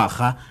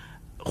dingwaga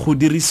go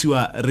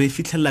dirisiwa re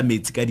fitlhela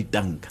metsi ka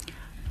ditanka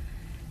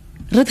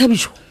re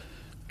Thabiso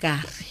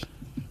kare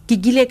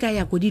ke gile ka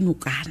ya go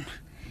dinokana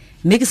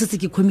mme ke setse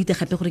ke committee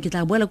gape gore ke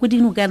tla boela go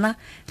dinokana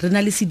re na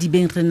le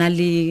Sedibeng re na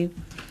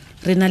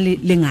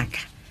le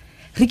ngaka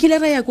re kile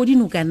ra ya go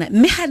dinokana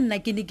mme ga nna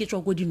ke ne ke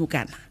tswa go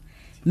dinokana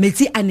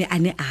metsi ane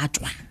a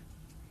tswa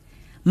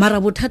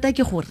mara bothata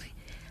ke gore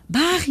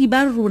baagi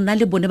ba rona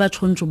le bone ba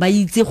tshontsho ba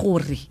itse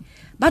gore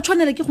ba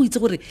tshwanela ke go itse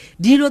gore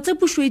dilo tse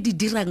puso e di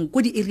dirang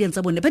ko di area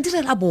tsa bone ba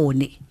direla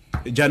bone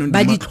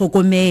ba di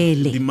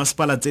tlhokomele di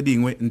masepala tse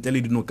dingwe ntle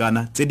le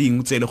dinokana tse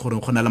dingwe tse le gore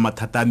go na le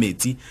mathata a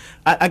metsi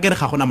a kere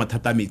ga gona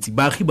mathata a metsi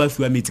baagi ba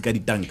fiwa metsi ka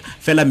ditanka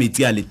fela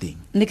metsi a le teng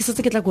ne ke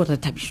setse ke tla go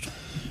re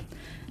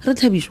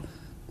Thabiso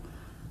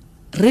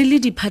re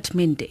le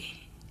department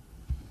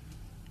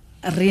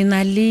re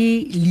na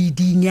le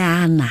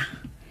dinyana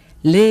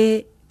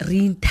le re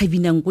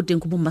intervenang go teng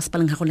go bo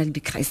masepaleng ga gona le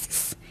di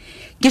crisis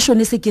ke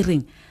shone se ke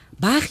reng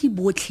baagi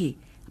botlhe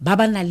ba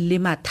bana le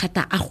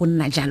mathata a go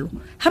nna jalo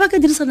ha ba ka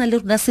dirisana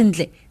le rona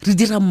sentle re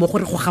dira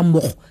mmogo re go ga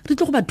mmogo re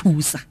tle go ba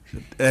thusa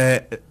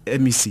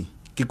MEC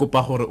ke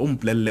kopa gore o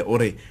mpolelle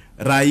ore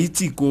ra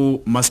itse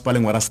ko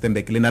masepaleng wa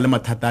Rustenburg le na le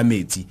mathata a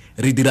metsi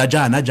re dira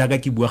jana jaaka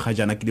ke bua ga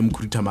jana ke le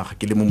mokhuduthamaga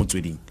ke le mo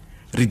motsweding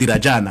re dira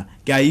jana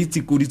ke a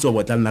itse ko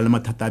ditsobotla le na le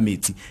mathata a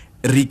metsi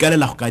re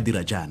ikalela go ka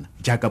dira jana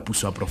jaaka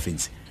puso ya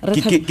province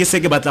ke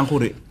se ke batlang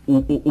gore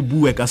o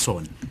bue ka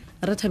sone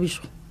re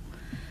Thabiso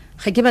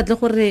ga ke batle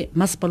gore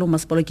masepalo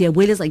ke ya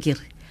boeletsa ke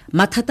re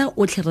mathata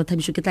otlhe re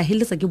Thabiso ke tla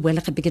heletsa ke boela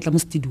gape ke tla mo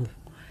studio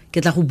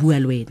ke tla go bua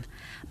le wena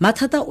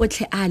mathata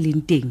otlhe a leng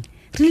teng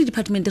re le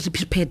department re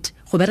prepared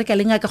go bereka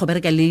le ngaka go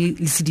bereka le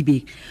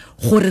Sedibeng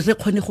gore re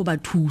kgone go ba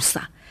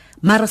thusa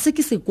mara se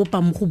ke se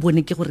kopa mo go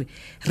bone ke gore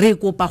re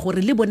kopa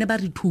gore le bone ba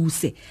re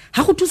thuse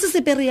ha go thuse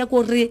sepe re ya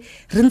go re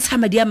ntsha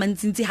madi a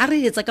mantsintsi ha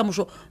re etsa ka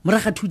moso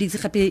moraga 2 days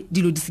gape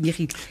dilo di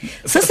senyegile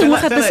se sengwe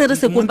gape se re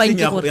se kopang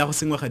ke gore ya go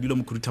sengwe ga dilo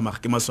mokhuduthamaga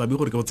ke maswabi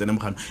gore ke go tsene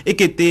mogano e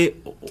kete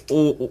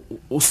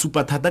o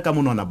supa thata ka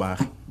monwana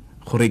baagi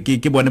gore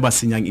ke bone ba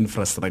senyang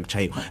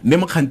infrastructure eo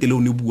mme mokgantele o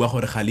ne bua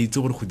gore ga le itse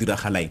gore go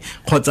diragalaeng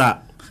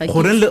kgotsa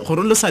gore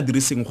le sa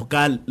diriseng go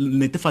ka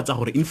netefatsa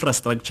gore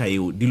infrastructure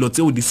eo dilo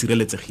tseo di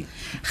sireletsegile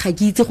ga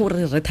ke itse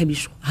gore re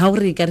Thabiso ha o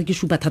re ka re ke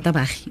supa thata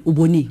baagi o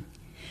boneng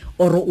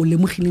oro o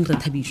lemogileng re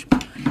Thabiso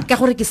ka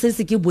gore ke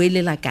setse ke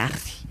boelela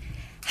kare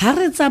ha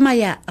re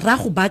tsamaya ra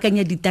go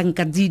baakanya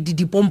ditanka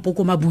dipompo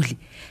ko mabule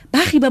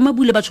baagi ba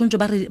mabule ba tshwantse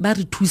ba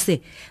re thuse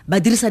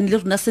ba dirisane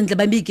le rona sentle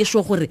ba make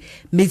sure gore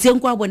metsi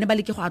enko a bone ba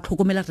le ke go a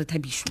tlhokomela re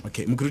Thabiso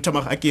okay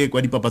mokhuduthamaga a ke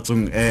kwa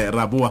dipapatsong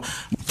ra boa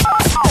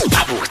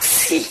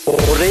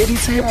o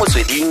reditse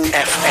Motsweding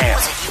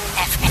FM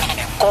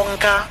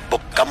konka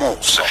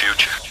bokamoso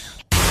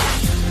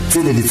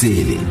Tsele le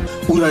Tsele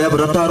ura ya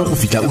borataro go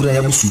fitla ura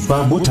ya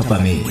bosupa mo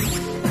Thapameng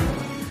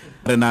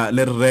rena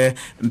le re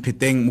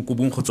mpheteng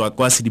mokubung go tswa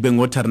kwa Sedibeng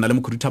Water na le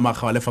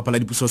mokhuduthamaga wa lefapha la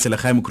dipuso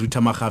selegae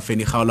mokhuduthamaga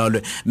Fenny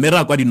Gaolaolwe mme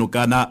ra kwa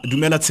dinokana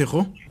dumela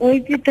Tshego o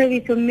itse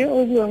Thabiso mme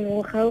o bua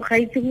mo ga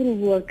itse gore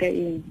bua ka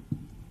eng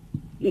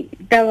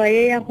taba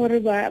ya gore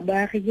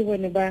ba ge ke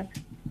bone ba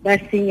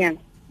senyang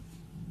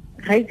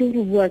ga itse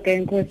gore bua ka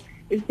eng cause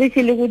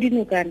especially go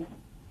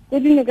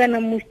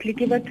dinokana mostly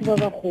ke batho ba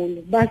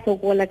bagolo ba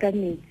sokola ka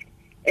metsi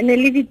ene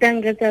le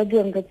ditanga tsa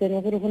buang ka tsone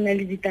gore go na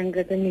le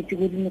ditanga tsa metsi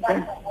go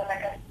dinokana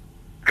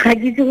ga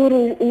ke itse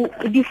gore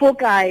di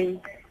fokae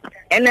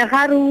ene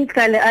ga re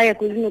utlale a ya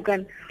go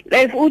dinokana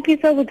like o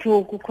tlisa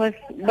botlhoko cause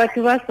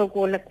batho ba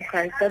sokola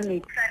ka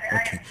metsi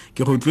okay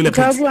ke go tlile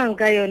ka buang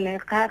ka yone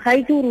ga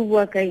itse gore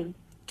bua ka eng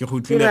ke go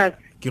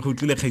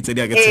tlile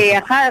kgaitsedi a ke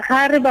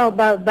ga re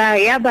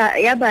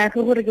ya ba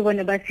gore ke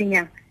bone ba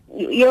senyang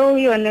yo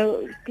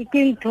yone ke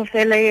ntho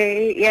fela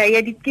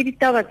ya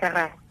ditaba tsa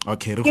gago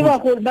okay ke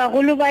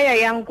bagolo ba ya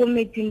yang ko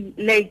metsing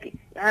like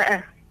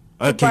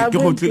okay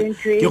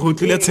ke go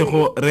tlile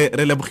Tshego re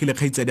lebogile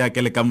kgaitsedi a ke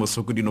le ka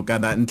mosoko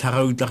dinokana ntlha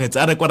ga utlagetse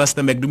a re kwa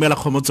Rustenburg dumela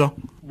Kgomotso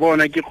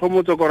bona ke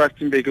Kgomotso kwa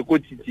Rustenburg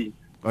ko Tsitsing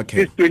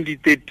okay since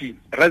 2013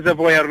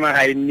 reservoir ya rona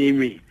ha e nne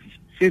metsi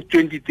since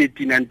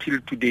 2013 until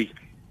today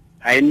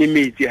ha e nne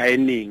metsi ha e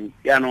neng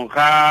yaanong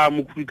ga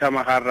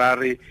mokhuduthamaga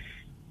rare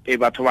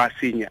batho ba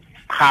senya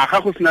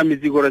ga go sena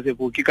metsi gore se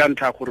go ke ka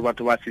ntlha gore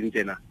batho ba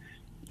sentsena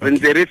re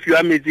ntse re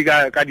fiwa metsi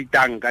ka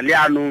ditanka le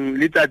anong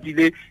le tsatsi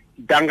le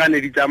ditanka ne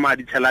di tsamaya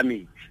di tshela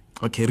metsi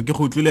okay re ke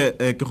go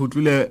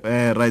tlile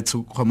right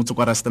Kgomotso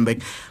kwa Rustenburg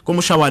ko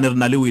Moshawane re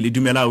na le Wile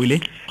dumela Wile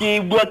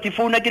ke bua ke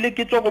founa ke le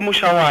ke tswa ko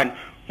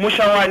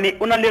Moshawane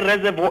o na le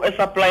reservoir e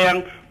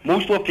supplyang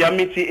most of ya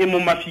metsi e mo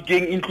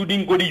Mafikeng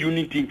including go di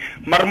uniting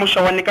mara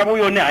Moshawane ka bo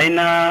yone ha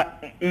ina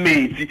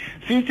metsi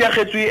since ya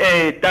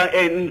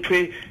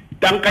khetswe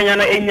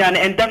tankanyana e nyane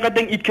and tanka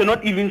teng it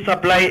cannot even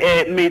supply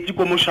metsi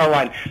ko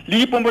Moshawane le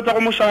dipompo tsa go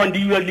Moshawane di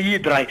usually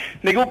dry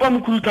ne ke opa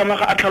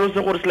mokhuduthamaga a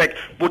tlhalose gore like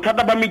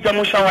bothata ba metsi a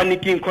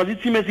Moshawane king cause it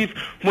seems as if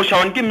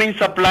Moshawane ke main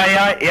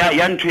supplier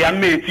ya ntho ya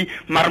metsi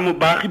mara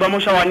baagi ba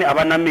Moshawane a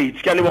bana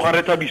metsi ke a leboga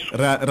re Thabiso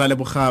ra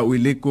leboga o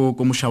ile ko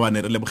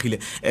Moshawane re lebogile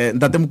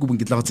ntate mokubung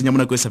ke tla go tsenya mo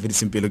nako e sa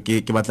fediseng pelo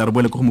ke batla re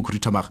boele go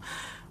mokhuduthamaga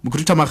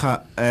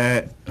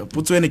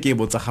potso ene ke e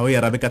botsa ga o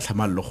ya rabe ka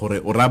tlhamallo gore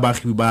o ra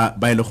baagi ba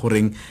ile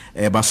goreng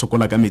ba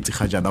sokola ka metsi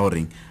ga jana o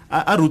reng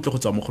a re utle go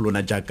tswa mo go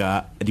lona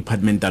jaaka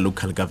department ya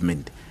local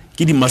government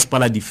ke di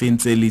masepala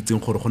difentse le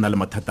itseng gore go na le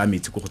mathata a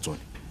metsi go go tsone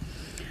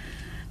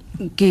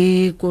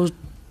ke ko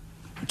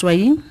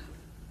Tswaing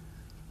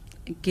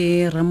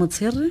ke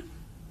Ramotsheri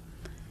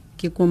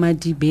ke ko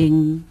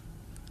Madibeng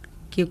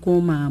ke ko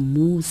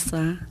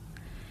Mamusa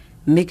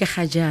mme ke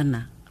ga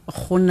jana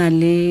go na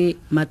le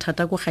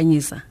mathata go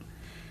ganyesa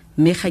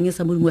mme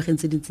ganyesa mo dingwageng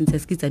tse dintseng tse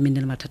se ke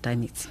tsamene le mathata a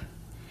metsi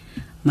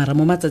mara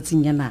mo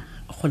matsatsing yana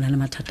go na le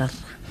mathata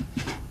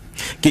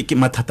ke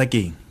mathata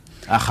keng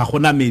a ga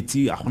gona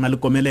metsi a gona le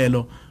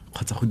komelelo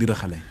kgotsa go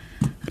diragalang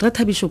re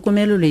Thabiso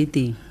komelelo e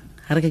teng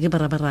ha re ke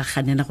ba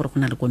ganena gore go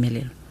na le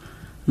komelelo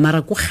mara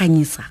go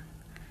ganyesa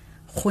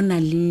go na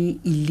le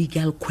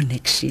illegal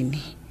connection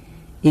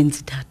e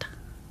ntsi thata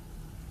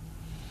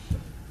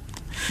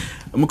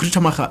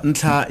mokhuduthamaga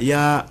ntlha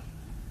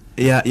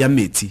ya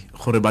metsi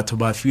gore batho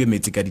ba fiwe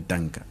metsi ka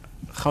ditanka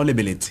ga o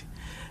lebeletse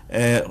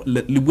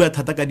le bua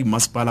thata ka di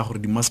masepala gore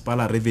di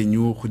masepala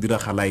revenue go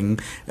diragalang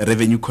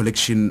revenue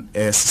collection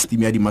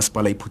system ya di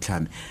masepala e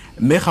phutlhame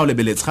mme ga o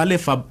lebeletse ga le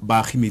fa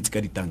baagi metsi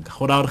ka ditanka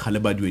go ra gore ga le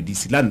ba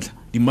duedisi la ntlha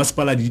di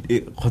masepala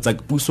kgotsa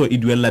puso e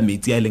duela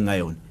metsi a leng a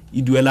yone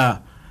e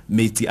duela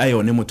metsi a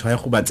yone motho a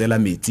go batsela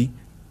metsi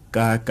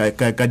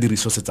ka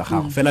di-resource tsa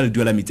gago fela le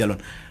duela metsi a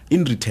lone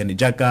in return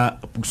jaaka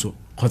puso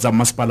kgotsa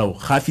masepala o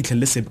ga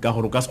fitlhelele sepe ka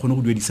gore o ka se kgone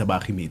go duedisa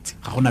baagi metsi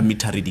ga gona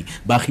meter reading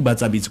baagi ba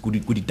tsa metsi ko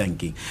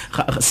ditankeng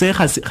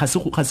ga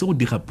se go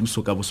diga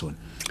puso ka bosone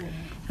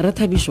re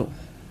Thabiso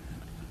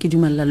ke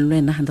dumelela le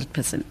wena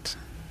 100%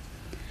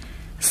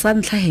 sa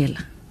ntlha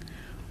hela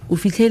o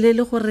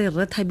fitlhelele gore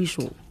re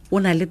Thabiso o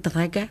na le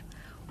traka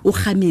o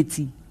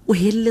kgametsi o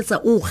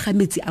helletsa o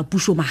kgametsi a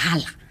puso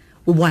mahala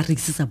o bo a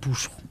rekisisa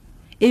puso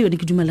e yone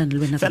ke dumelana le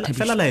wena Thabiso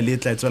fela la ile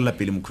tla tswela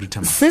pele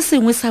mokhuduthamaga se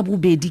sengwe sa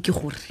bobedi ke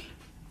gore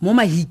mo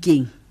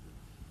mahikeng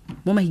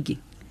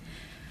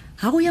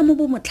ha go ya mo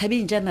bo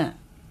motlhabeng jana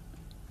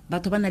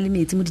batho ba na le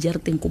metsi mo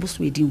dijareteng ko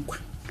bosweding kwa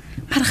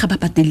mara ga ba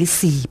patele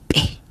sepe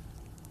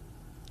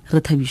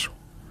re Thabiso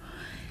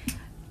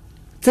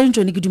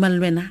tsentjone ke dumala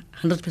le wena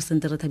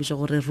 100% re Thabiso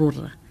gore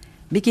rora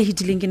be ke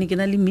hitileng ke ne ke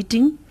na le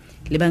meeting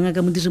le banga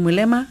ka modiri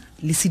molema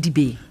le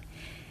Sedibeng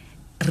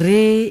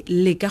re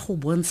le ka go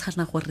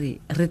bontshana gore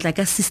re tla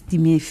ka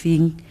system e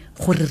feng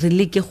gore re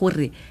leke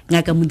gore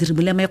ngaka modiri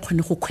molema e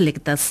kgone go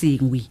collecta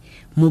sengwe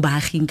mo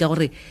baaging ka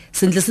gore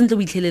sentle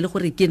o itlhelele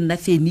gore ke nna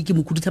Fenny ke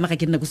mokhuduthamaga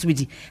ke nna go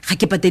sebedi ga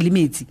ke patele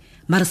metsi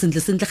mara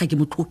sentle ga ke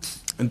motloki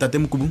ntate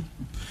Mokubu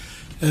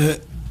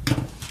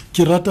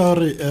ke rata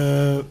gore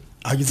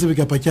a ke tsebe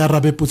kapa ke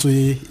arabe potso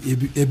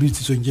e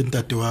bitsitsweng ke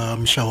ntate wa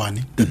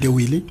Mshawane tate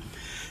Wile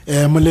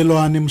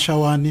molelwane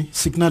Mshawane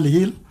Signal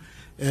Hill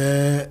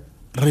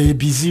re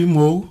busy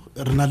mo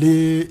re na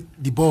le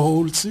di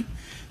boreholes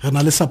re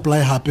na le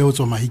supply hape ho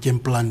tswa Mahikeng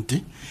plant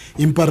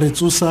empa re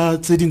tsosa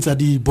tse ding tsa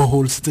di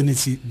boreholes tse ne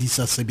di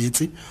sa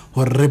sebetse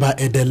hore re ba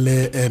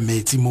edelle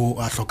metsi mo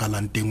a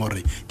hlokalang teng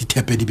hore di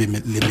thepe di be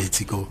le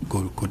metsi go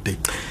teng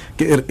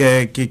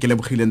ke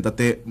lebogile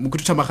ntate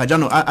mokhuduthamaga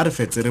jano a re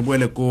fetse re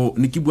boele ko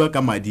ne ke bua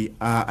ka madi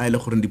a ile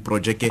gore di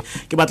project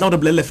ke batla gore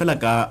bolele fela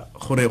ka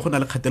gore go na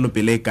le kgatelo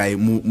pele kae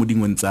mo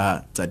dingweng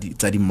tsa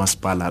di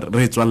masepala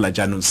re tswalla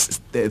jano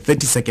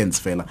 30 seconds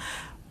fela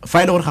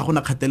fa ile gore ga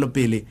gona kgatelo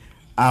pele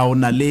a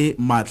ona le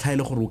matla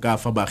ile gore o ka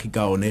fa baagi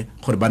ka one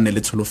gore ba nne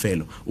le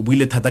tsholofelo o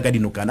buile thata ka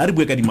dinokana a re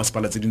bue ka di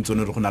masepala tse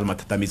dintsone re go na le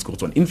mathata metsi go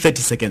tsone in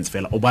 30 seconds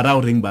fela o bara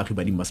o reng baagi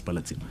ba di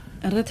masepala tse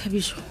re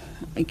Thabiso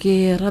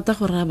ke rata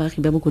gore a baagi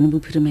ba bokone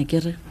bophirima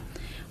kere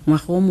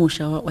ngwaga o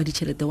mosha wa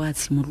ditšhelete wa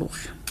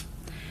tshimologa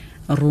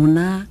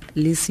rona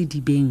le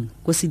Sedibeng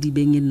ko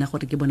Sedibeng nna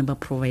gore ke bone ba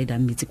provider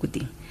metsi ko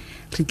teng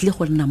re tle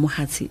go nna mo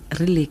hatsi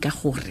re le ka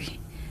gore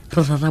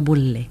re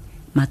rarabolle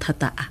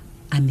mathata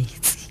a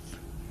metsi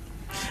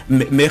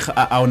me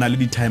a ona le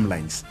di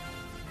timelines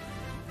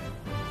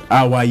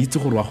a wa itse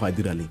gore wa go a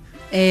dira le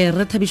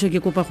re Thabiso ke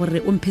kopa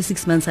gore o mphe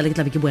 6 months a le ke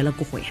tla be ke boela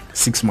go wena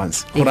 6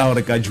 months gore a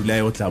re ka July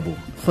o tla bo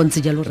go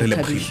ntse jalo re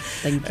Thabiso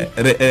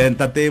re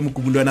ntate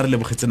Mokubu le wena re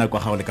lebogetse nako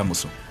ga o le ka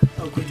moso